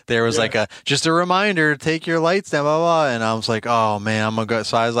 And there was like just a reminder, take your lights down, blah, blah, blah. And I was like, oh man, I'm going to go.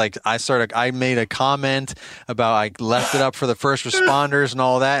 So I was like, I made a comment about, I left it up for the first responders and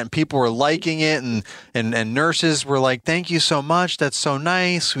all that. And people were liking it. And nurses were like, thank you so much. That's so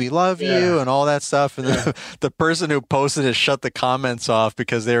nice. We love you and all that stuff. And the person who posted it shut the comments off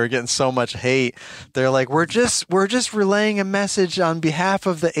because they were getting so much hate. They're like, we're just relaying a message on behalf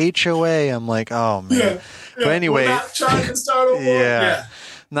of the HOA. I'm like, oh man. But anyway, we're not trying to start a war.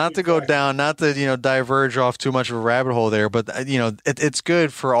 Not to go down, not to, diverge off too much of a rabbit hole there, but, it's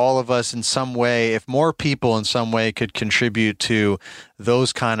good for all of us in some way. If more people in some way could contribute to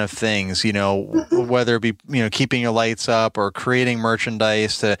those kind of things, whether it be, keeping your lights up or creating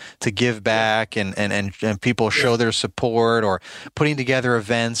merchandise to give back and people show their support, or putting together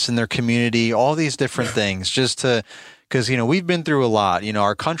events in their community, all these different things, just to, because, we've been through a lot.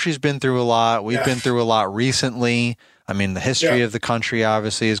 Our country's been through a lot. We've been through a lot recently. The history of the country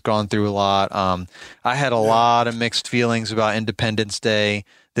obviously has gone through a lot. I had a lot of mixed feelings about Independence Day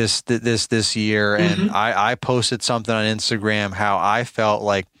this year, and I posted something on Instagram how I felt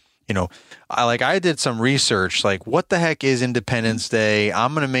like, I did some research, like what the heck is Independence Day?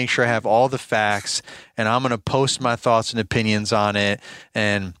 I'm going to make sure I have all the facts, and I'm going to post my thoughts and opinions on it.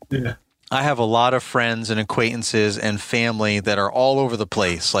 And I have a lot of friends and acquaintances and family that are all over the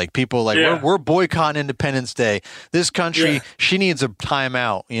place. Like people like, we're boycotting Independence Day. This country, she needs a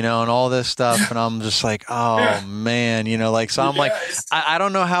timeout, and all this stuff. And I'm just like, oh man, so I'm like, I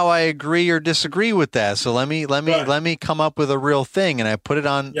don't know how I agree or disagree with that. So let me come up with a real thing. And I put it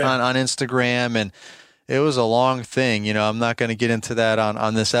on Instagram, it was a long thing. I'm not going to get into that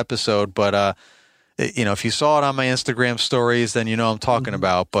on this episode, but if you saw it on my Instagram stories, then I'm talking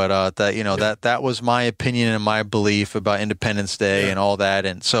about. But that was my opinion and my belief about Independence Day and all that.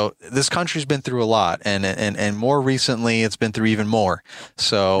 And so this country's been through a lot, and more recently, it's been through even more.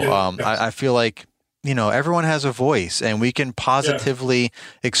 So I feel like everyone has a voice, and we can positively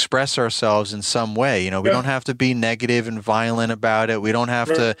express ourselves in some way. We don't have to be negative and violent about it. We don't have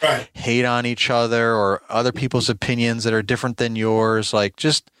to hate on each other or other people's opinions that are different than yours. Like,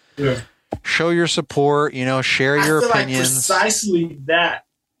 just show your support, share your opinions. Like precisely that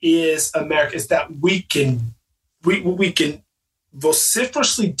is America, is that we can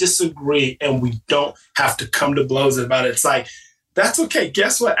vociferously disagree and we don't have to come to blows about it. It's like, that's okay.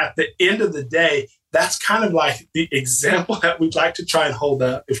 Guess what? At the end of the day, that's kind of like the example that we'd like to try and hold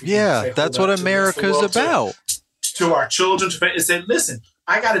up. That's what America's about. To our children, is say, listen,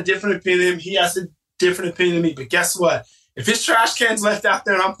 I got a different opinion than him. He has a different opinion than me. But guess what? If his trash can's left out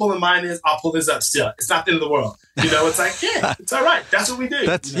there and I'm pulling mine in, I'll pull his up still. It's not the end of the world. It's like, it's all right. That's what we do.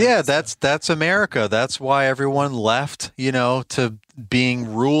 That's America. That's why everyone left, to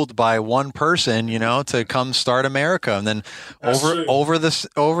being ruled by one person, to come start America. And then over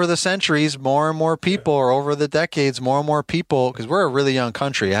the centuries, more and more people, or over the decades, more and more people, because we're a really young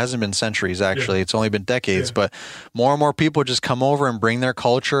country. It hasn't been centuries, actually. It's only been decades, but more and more people just come over and bring their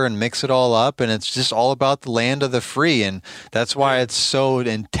culture and mix it all up. And it's just all about the land of the free. And that's why it's so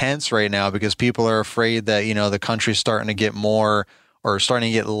intense right now, because people are afraid that, the country's starting to get more, or starting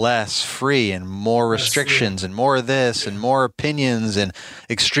to get less free, and more restrictions and more of this and more opinions and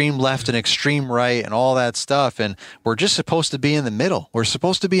extreme left and extreme right and all that stuff. And we're just supposed to be in the middle. We're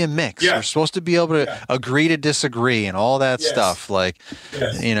supposed to be a mix. We're supposed to be able to agree to disagree and all that stuff. Like,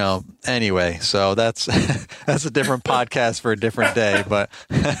 anyway, so that's that's a different podcast for a different day. But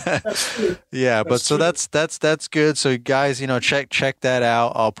that's good. So guys, check that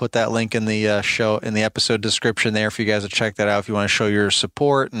out. I'll put that link in the show, in the episode description there, for you guys to check that out if you want to show your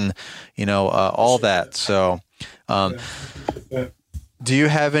support and all that. So do you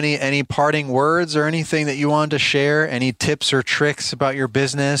have any parting words or anything that you wanted to share, any tips or tricks about your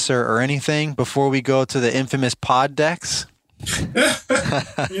business or anything before we go to the infamous pod decks?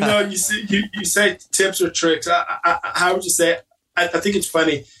 You say tips or tricks. How would you say it? I think it's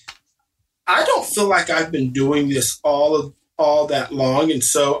funny. I don't feel like I've been doing this all that long, and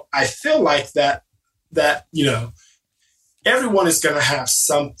so I feel like that everyone is going to have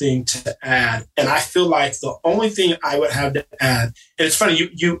something to add. And I feel like the only thing I would have to add, and it's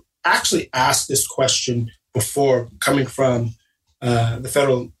funny, you actually asked this question before, coming from the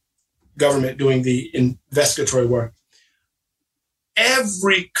federal government doing the investigatory work.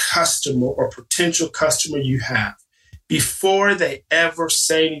 Every customer or potential customer you have, before they ever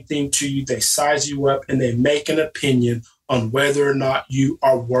say anything to you, they size you up and they make an opinion on whether or not you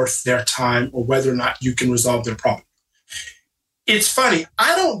are worth their time or whether or not you can resolve their problem. It's funny.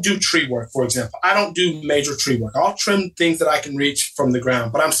 I don't do tree work, for example. I don't do major tree work. I'll trim things that I can reach from the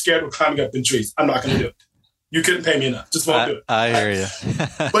ground, but I'm scared of climbing up in trees. I'm not going to do it. You couldn't pay me enough. Just won't do it. I hear you.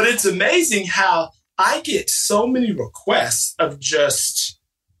 But it's amazing how I get so many requests of just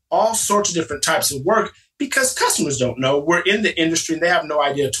all sorts of different types of work, because customers don't know. We're in the industry and they have no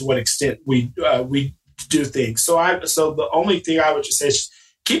idea to what extent we do things. So the only thing I would just say is just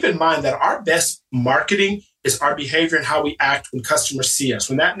keep in mind that our best marketing is our behavior and how we act when customers see us.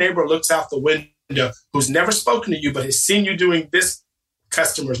 When that neighbor looks out the window who's never spoken to you, but has seen you doing this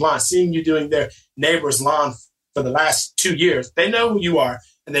customer's lawn, seeing you doing their neighbor's lawn for the last 2 years, they know who you are,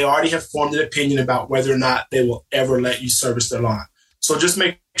 and they already have formed an opinion about whether or not they will ever let you service their lawn. So just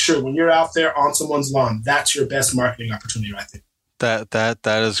make sure when you're out there on someone's lawn, that's your best marketing opportunity right there.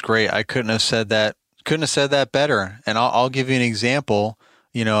 That is great. I couldn't have said that better. And I'll give you an example.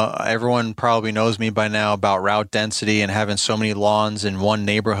 Everyone probably knows me by now about route density and having so many lawns in one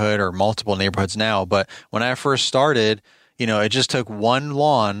neighborhood or multiple neighborhoods now. But when I first started, it just took one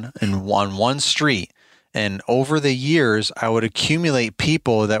lawn on one street. And over the years, I would accumulate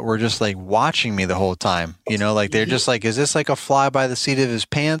people that were just like watching me the whole time. They're just like, is this like a fly by the seat of his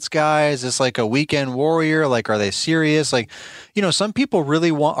pants guy? Is this like a weekend warrior? Like, are they serious? Like, some people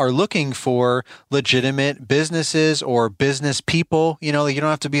really are looking for legitimate businesses or business people. You don't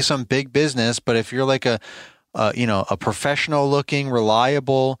have to be some big business, but if you're like a professional looking,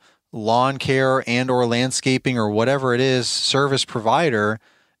 reliable lawn care and or landscaping or whatever it is, service provider,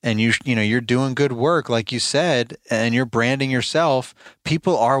 and you're doing good work, like you said, and you're branding yourself,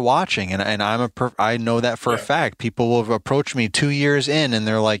 people are watching. And I know that for a fact. People will approach me 2 years in and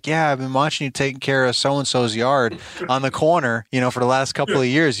they're like, yeah, I've been watching you taking care of so-and-so's yard on the corner, for the last couple of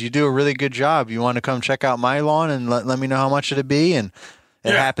years. You do a really good job. You want to come check out my lawn and let me know how much it'd be? And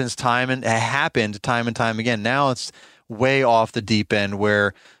it happened time and time again. Now it's way off the deep end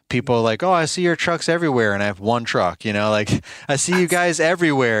where people are like, oh, I see your trucks everywhere, and I have one truck, like I see you guys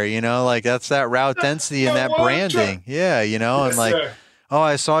everywhere, like that's that route density and that branding. Yeah. And like, oh,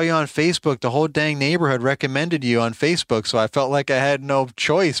 I saw you on Facebook. The whole dang neighborhood recommended you on Facebook. So I felt like I had no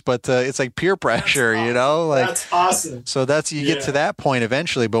choice, but it's like peer pressure, like that's awesome. So you get to that point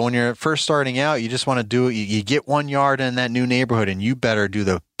eventually. But when you're first starting out, you just want to do it. You get 1 yard in that new neighborhood and you better do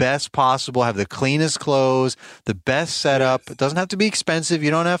the best possible, have the cleanest clothes, the best setup. It doesn't have to be expensive.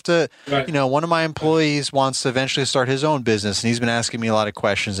 You don't have to, one of my employees wants to eventually start his own business and he's been asking me a lot of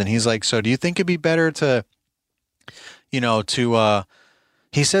questions. And he's like, so do you think it'd be better to,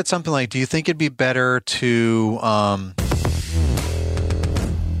 he said something like, do you think it'd be better to...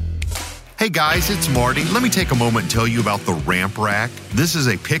 Hey guys, it's Marty. Let me take a moment and tell you about the Ramp Rack. This is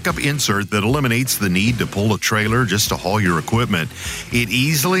a pickup insert that eliminates the need to pull a trailer just to haul your equipment. It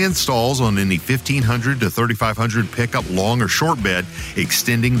easily installs on any 1500 to 3500 pickup long or short bed,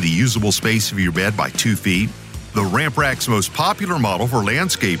 extending the usable space of your bed by 2 feet. The Ramp Rack's most popular model for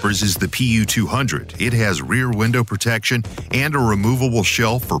landscapers is the PU200. It has rear window protection and a removable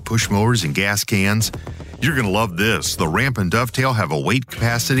shelf for push mowers and gas cans. You're going to love this. The Ramp and Dovetail have a weight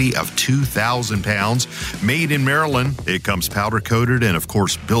capacity of 2,000 pounds. Made in Maryland, it comes powder coated and, of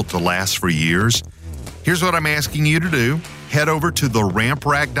course, built to last for years. Here's what I'm asking you to do. Head over to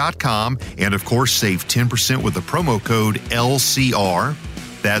theramprack.com and, of course, save 10% with the promo code LCR.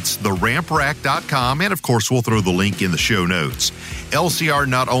 That's theramprack.com, and of course, we'll throw the link in the show notes. LCR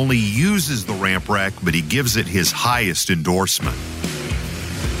not only uses the Ramp Rack, but he gives it his highest endorsement.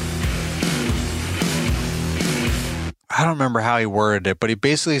 I don't remember how he worded it, but he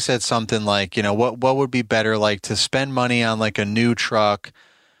basically said something like, what would be better, like to spend money on like a new truck,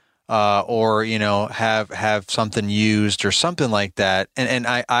 or have something used or something like that. And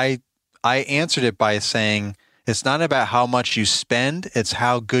I answered it by saying, it's not about how much you spend, it's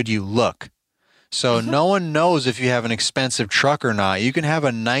how good you look. So no one knows if you have an expensive truck or not. You can have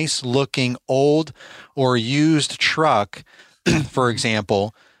a nice looking old or used truck, for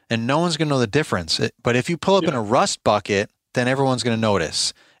example, and no one's going to know the difference. But if you pull up in a rust bucket, then everyone's going to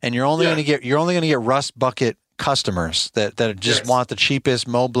notice. And you're only going to get rust bucket customers that just want the cheapest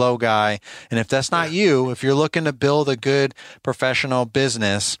mow blow guy. And if that's not you, if you're looking to build a good professional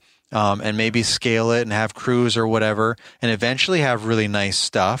business, and maybe scale it and have crews or whatever, and eventually have really nice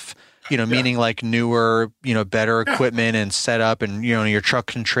stuff, meaning like newer, better equipment and setup, and, your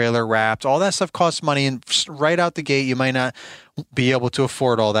truck and trailer wrapped, all that stuff costs money. And right out the gate, you might not be able to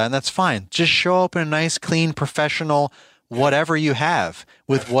afford all that. And that's fine. Just show up in a nice, clean, professional, whatever you have,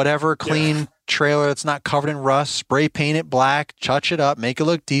 with whatever clean trailer that's not covered in rust, spray paint it black, touch it up, make it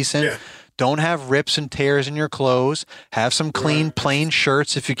look decent. Yeah. Don't have rips and tears in your clothes. Have some clean, plain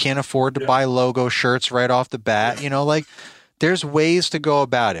shirts if you can't afford to buy logo shirts right off the bat. There's ways to go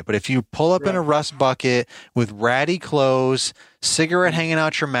about it. But if you pull up in a rust bucket with ratty clothes, cigarette hanging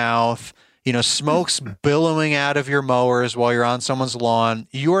out your mouth, smoke's billowing out of your mowers while you're on someone's lawn,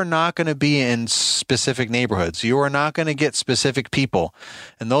 you are not going to be in specific neighborhoods. You are not going to get specific people.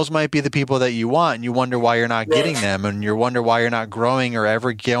 And those might be the people that you want, and you wonder why you're not getting them, and you wonder why you're not growing or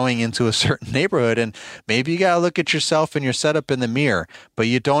ever going into a certain neighborhood. And maybe you got to look at yourself and your setup in the mirror, but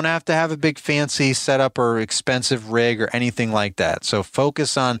you don't have to have a big fancy setup or expensive rig or anything like that. So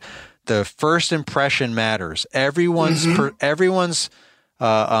focus on the first impression matters. Everyone's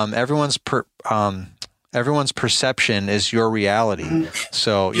perception is your reality.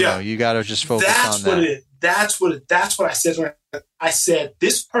 So you got to just focus on that. That's what I said. I said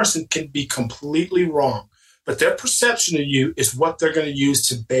this person can be completely wrong, but their perception of you is what they're going to use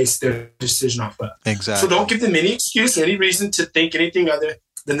to base their decision off of. Exactly. So don't give them any excuse or any reason to think anything other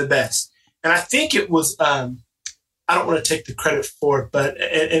than the best. And I think it was. I don't want to take the credit for it, but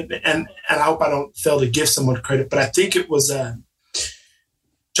and I hope I don't fail to give someone credit, but I think it was.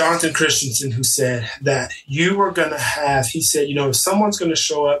 Jonathan Christensen, who said that you were going to have, he said, if someone's going to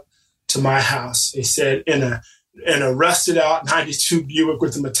show up to my house, he said, in a rusted out 92 Buick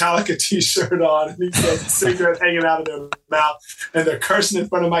with a Metallica t-shirt on, and he said, the cigarette hanging out of their mouth, and they're cursing in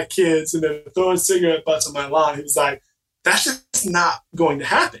front of my kids, and they're throwing cigarette butts on my lawn. He was like, that's just not going to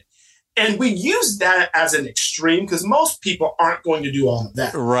happen. And we use that as an extreme because most people aren't going to do all of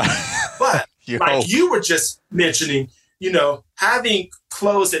that. Right. But like you were just mentioning, having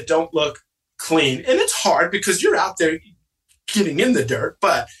clothes that don't look clean. And it's hard because you're out there getting in the dirt,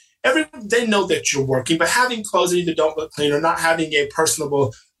 but they know that you're working, but having clothes that either don't look clean or not having a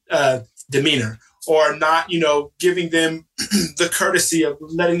personable demeanor or not, giving them the courtesy of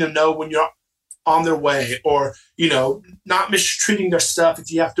letting them know when you're on their way or, not mistreating their stuff.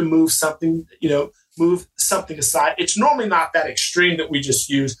 If you have to move something aside. It's normally not that extreme that we just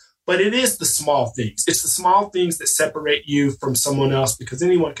use, but it is the small things. It's the small things that separate you from someone else because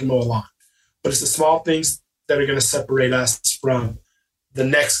anyone can mow a lawn, but it's the small things that are going to separate us from the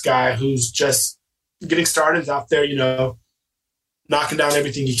next guy who's just getting started out there, knocking down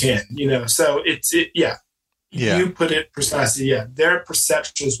everything you can, So You put it precisely. Yeah. Their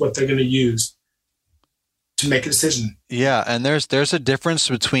perception is what they're going to use to make a decision. Yeah. And there's a difference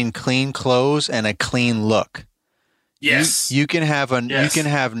between clean clothes and a clean look. Yes. You can have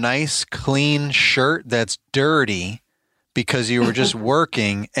nice, clean shirt that's dirty because you were just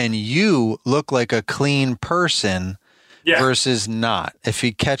working and you look like a clean person. Yeah. Versus not. If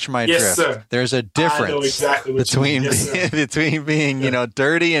you catch my drift, sir. There's a difference. I know exactly what between between being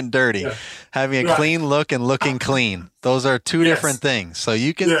dirty and dirty, having a clean look and looking clean. Those are two different things. So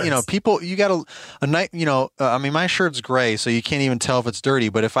you can people you got a night my shirt's gray, so you can't even tell if it's dirty.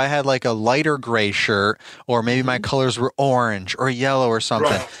 But if I had like a lighter gray shirt, or maybe my colors were orange or yellow or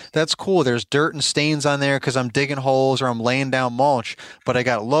something, that's cool. There's dirt and stains on there because I'm digging holes or I'm laying down mulch. But I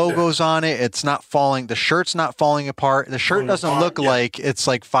got logos on it. It's not falling. The shirt's not falling apart. The shirt doesn't look like it's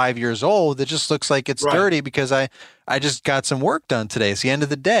like 5 years old. It just looks like it's dirty because I just got some work done today. It's the end of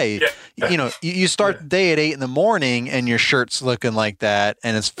the day. You start the day at 8 a.m. and your shirt's looking like that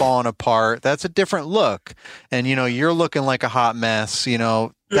and it's falling apart. That's a different look. And, you're looking like a hot mess.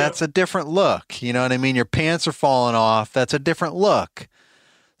 That's a different look. You know what I mean? Your pants are falling off. That's a different look.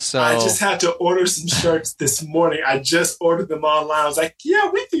 So I just had to order some shirts this morning. I just ordered them online. I was like,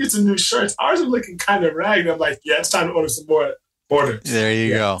 we think it's some new shirts. Ours are looking kind of ragged. I'm like, it's time to order some more. Orders. There you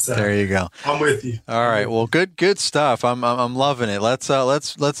go. So there you go. I'm with you. All right. Well, good stuff. I'm loving it. Let's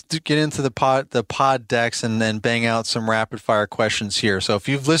get into the pod decks and then bang out some rapid fire questions here. So if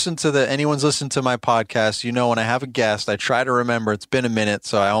you've listened to anyone's listened to my podcast, when I have a guest, I try to remember. It's been a minute,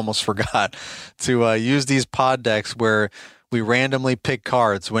 so I almost forgot to use these pod decks where we randomly pick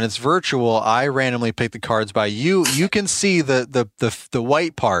cards. When it's virtual, I randomly pick the cards by you. You can see the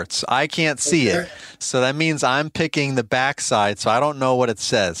white parts. I can't see it. So that means I'm picking the backside, so I don't know what it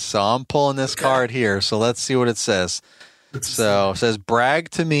says. So I'm pulling this card here. So let's see what it says. So it says, brag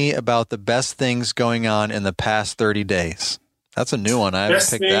to me about the best things going on in the past 30 days. That's a new one. I haven't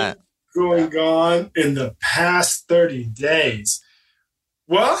picked that. Going on in the past 30 days.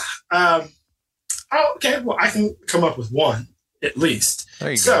 Well, okay, well, I can come up with one at least.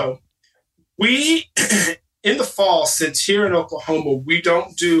 There you go. So we, in the fall, since here in Oklahoma, we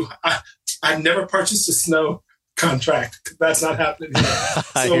don't do, I've never purchased a snow contract. That's not happening here.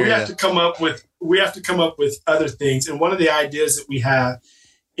 So we have to come up with other things. And one of the ideas that we have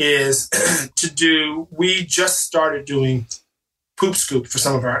is we just started doing poop scoop for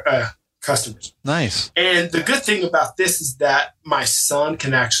some of our customers. Nice. And the good thing about this is that my son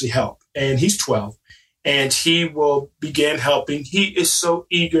can actually help. And he's 12. And he will begin helping. He is so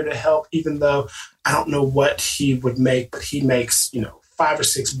eager to help, even though I don't know what he would make, but he makes, $5 or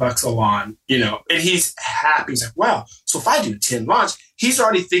 $6 a lawn, and he's happy. He's like, wow. So if I do 10 lawns, he's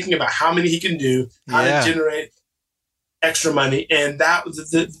already thinking about how many he can do, how to generate extra money. And that was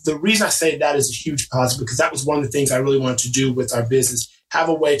the reason I say that is a huge positive, because that was one of the things I really wanted to do with our business, have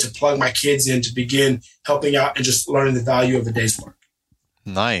a way to plug my kids in to begin helping out and just learning the value of a day's work.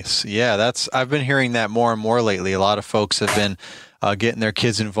 Nice. Yeah, I've been hearing that more and more lately. A lot of folks have been getting their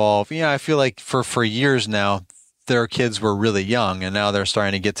kids involved. I feel like for years now, their kids were really young, and now they're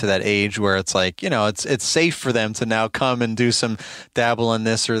starting to get to that age where it's like, it's safe for them to now come and do some dabble in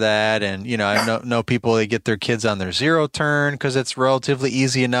this or that. And, I know people, they get their kids on their zero turn because it's relatively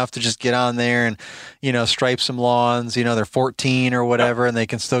easy enough to just get on there and, stripe some lawns. They're 14 or whatever, and they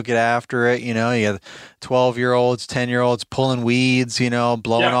can still get after it. You have 12-year-olds, 10-year-olds pulling weeds,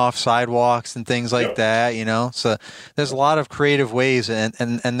 blowing off sidewalks and things like that, So there's a lot of creative ways, and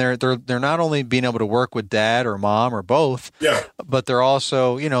they're not only being able to work with dad or mom or both, but they're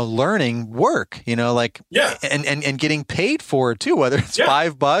also, learning work, and getting paid for it too, whether it's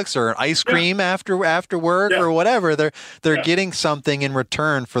 $5 or an ice cream after work or whatever. They're getting something in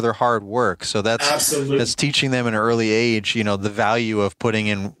return for their hard work. So that's teaching them at an early age, the value of putting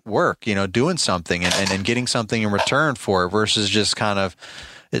in work, doing something and getting something in return for it versus just kind of,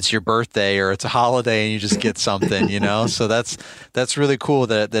 it's your birthday or it's a holiday and you just get something, you know? So that's really cool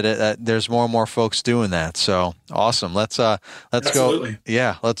that there's more and more folks doing that. So awesome. Let's Absolutely. go.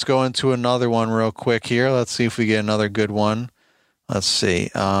 Yeah. Let's go into another one real quick here. Let's see if we get another good one. Let's see.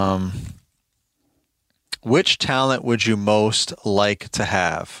 Which talent would you most like to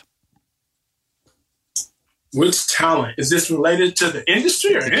have? Which talent? Is this related to the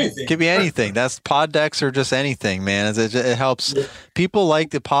industry or anything? It could be anything. That's pod decks or just anything, man. It helps. Yeah. People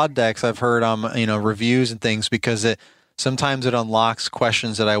like the pod decks. I've heard reviews and things because sometimes it unlocks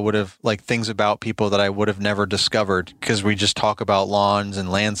questions that I would have, like things about people that I would have never discovered, because we just talk about lawns and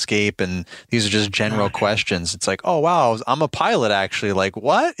landscape and these are just general questions. It's like, oh wow, I'm a pilot actually. Like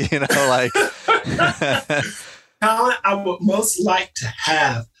what? You know, like talent I would most like to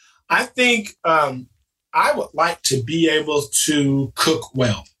have. I think I would like to be able to cook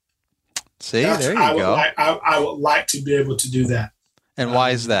well. See, there you go. I would like to be able to do that. And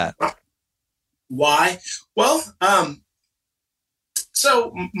why is that? Why? Well,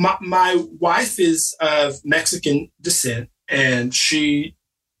 so my wife is of Mexican descent and she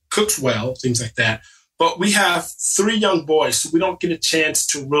cooks well, things like that. But we have 3 young boys, so we don't get a chance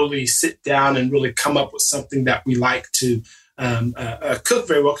to really sit down and really come up with something that we like to cook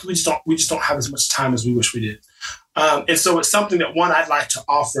very well, because we just don't have as much time as we wish we did. And so it's something that I'd like to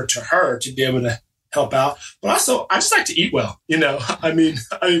offer to her to be able to help out. But also, I just like to eat well. You know, I mean,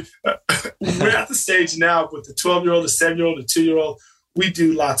 we're at the stage now with the 12-year-old, the 7-year-old, the 2-year-old. We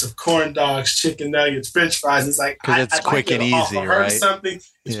do lots of corn dogs, chicken nuggets, French fries. It's like it's quick and easy, right? Something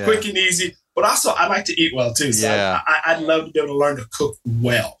it's quick and easy. But also, I like to eat well too. So yeah. I'd love to be able to learn to cook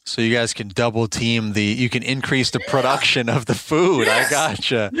well. So you guys can double team you can increase the production of the food. Yes. I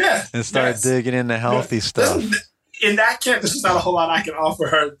gotcha. Yeah. And start digging into healthy stuff. In that camp, there's just not a whole lot I can offer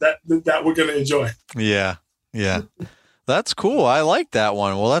her that we're going to enjoy. Yeah. Yeah. That's cool. I like that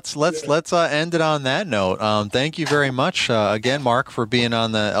one. Well, let's end it on that note. Thank you very much again, Mark, for being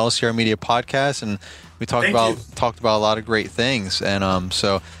on the LCR Media podcast, and we talked about a lot of great things. And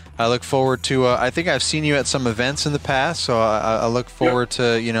so I look forward to. I think I've seen you at some events in the past, so I look forward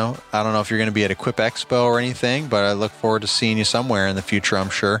to. You know, I don't know if you're going to be at Equip Expo or anything, but I look forward to seeing you somewhere in the future,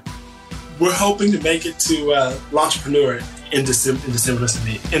 I'm sure. We're hoping to make it to Launchpreneur in December.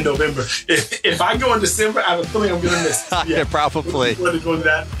 In November. If I go in December, I have a feeling I'm going to miss it. Yeah, probably. We're going to go to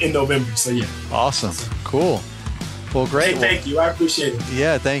that in November. So yeah. Awesome. Cool. Well, great. Hey, thank you. I appreciate it.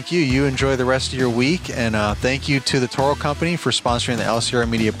 Yeah, thank you. You enjoy the rest of your week. And thank you to the Toro Company for sponsoring the LCR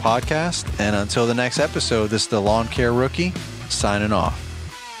Media podcast. And until the next episode, this is the Lawn Care Rookie signing off.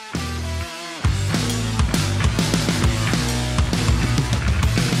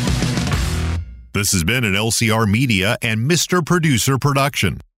 This has been an LCR Media and Mr. Producer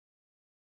production.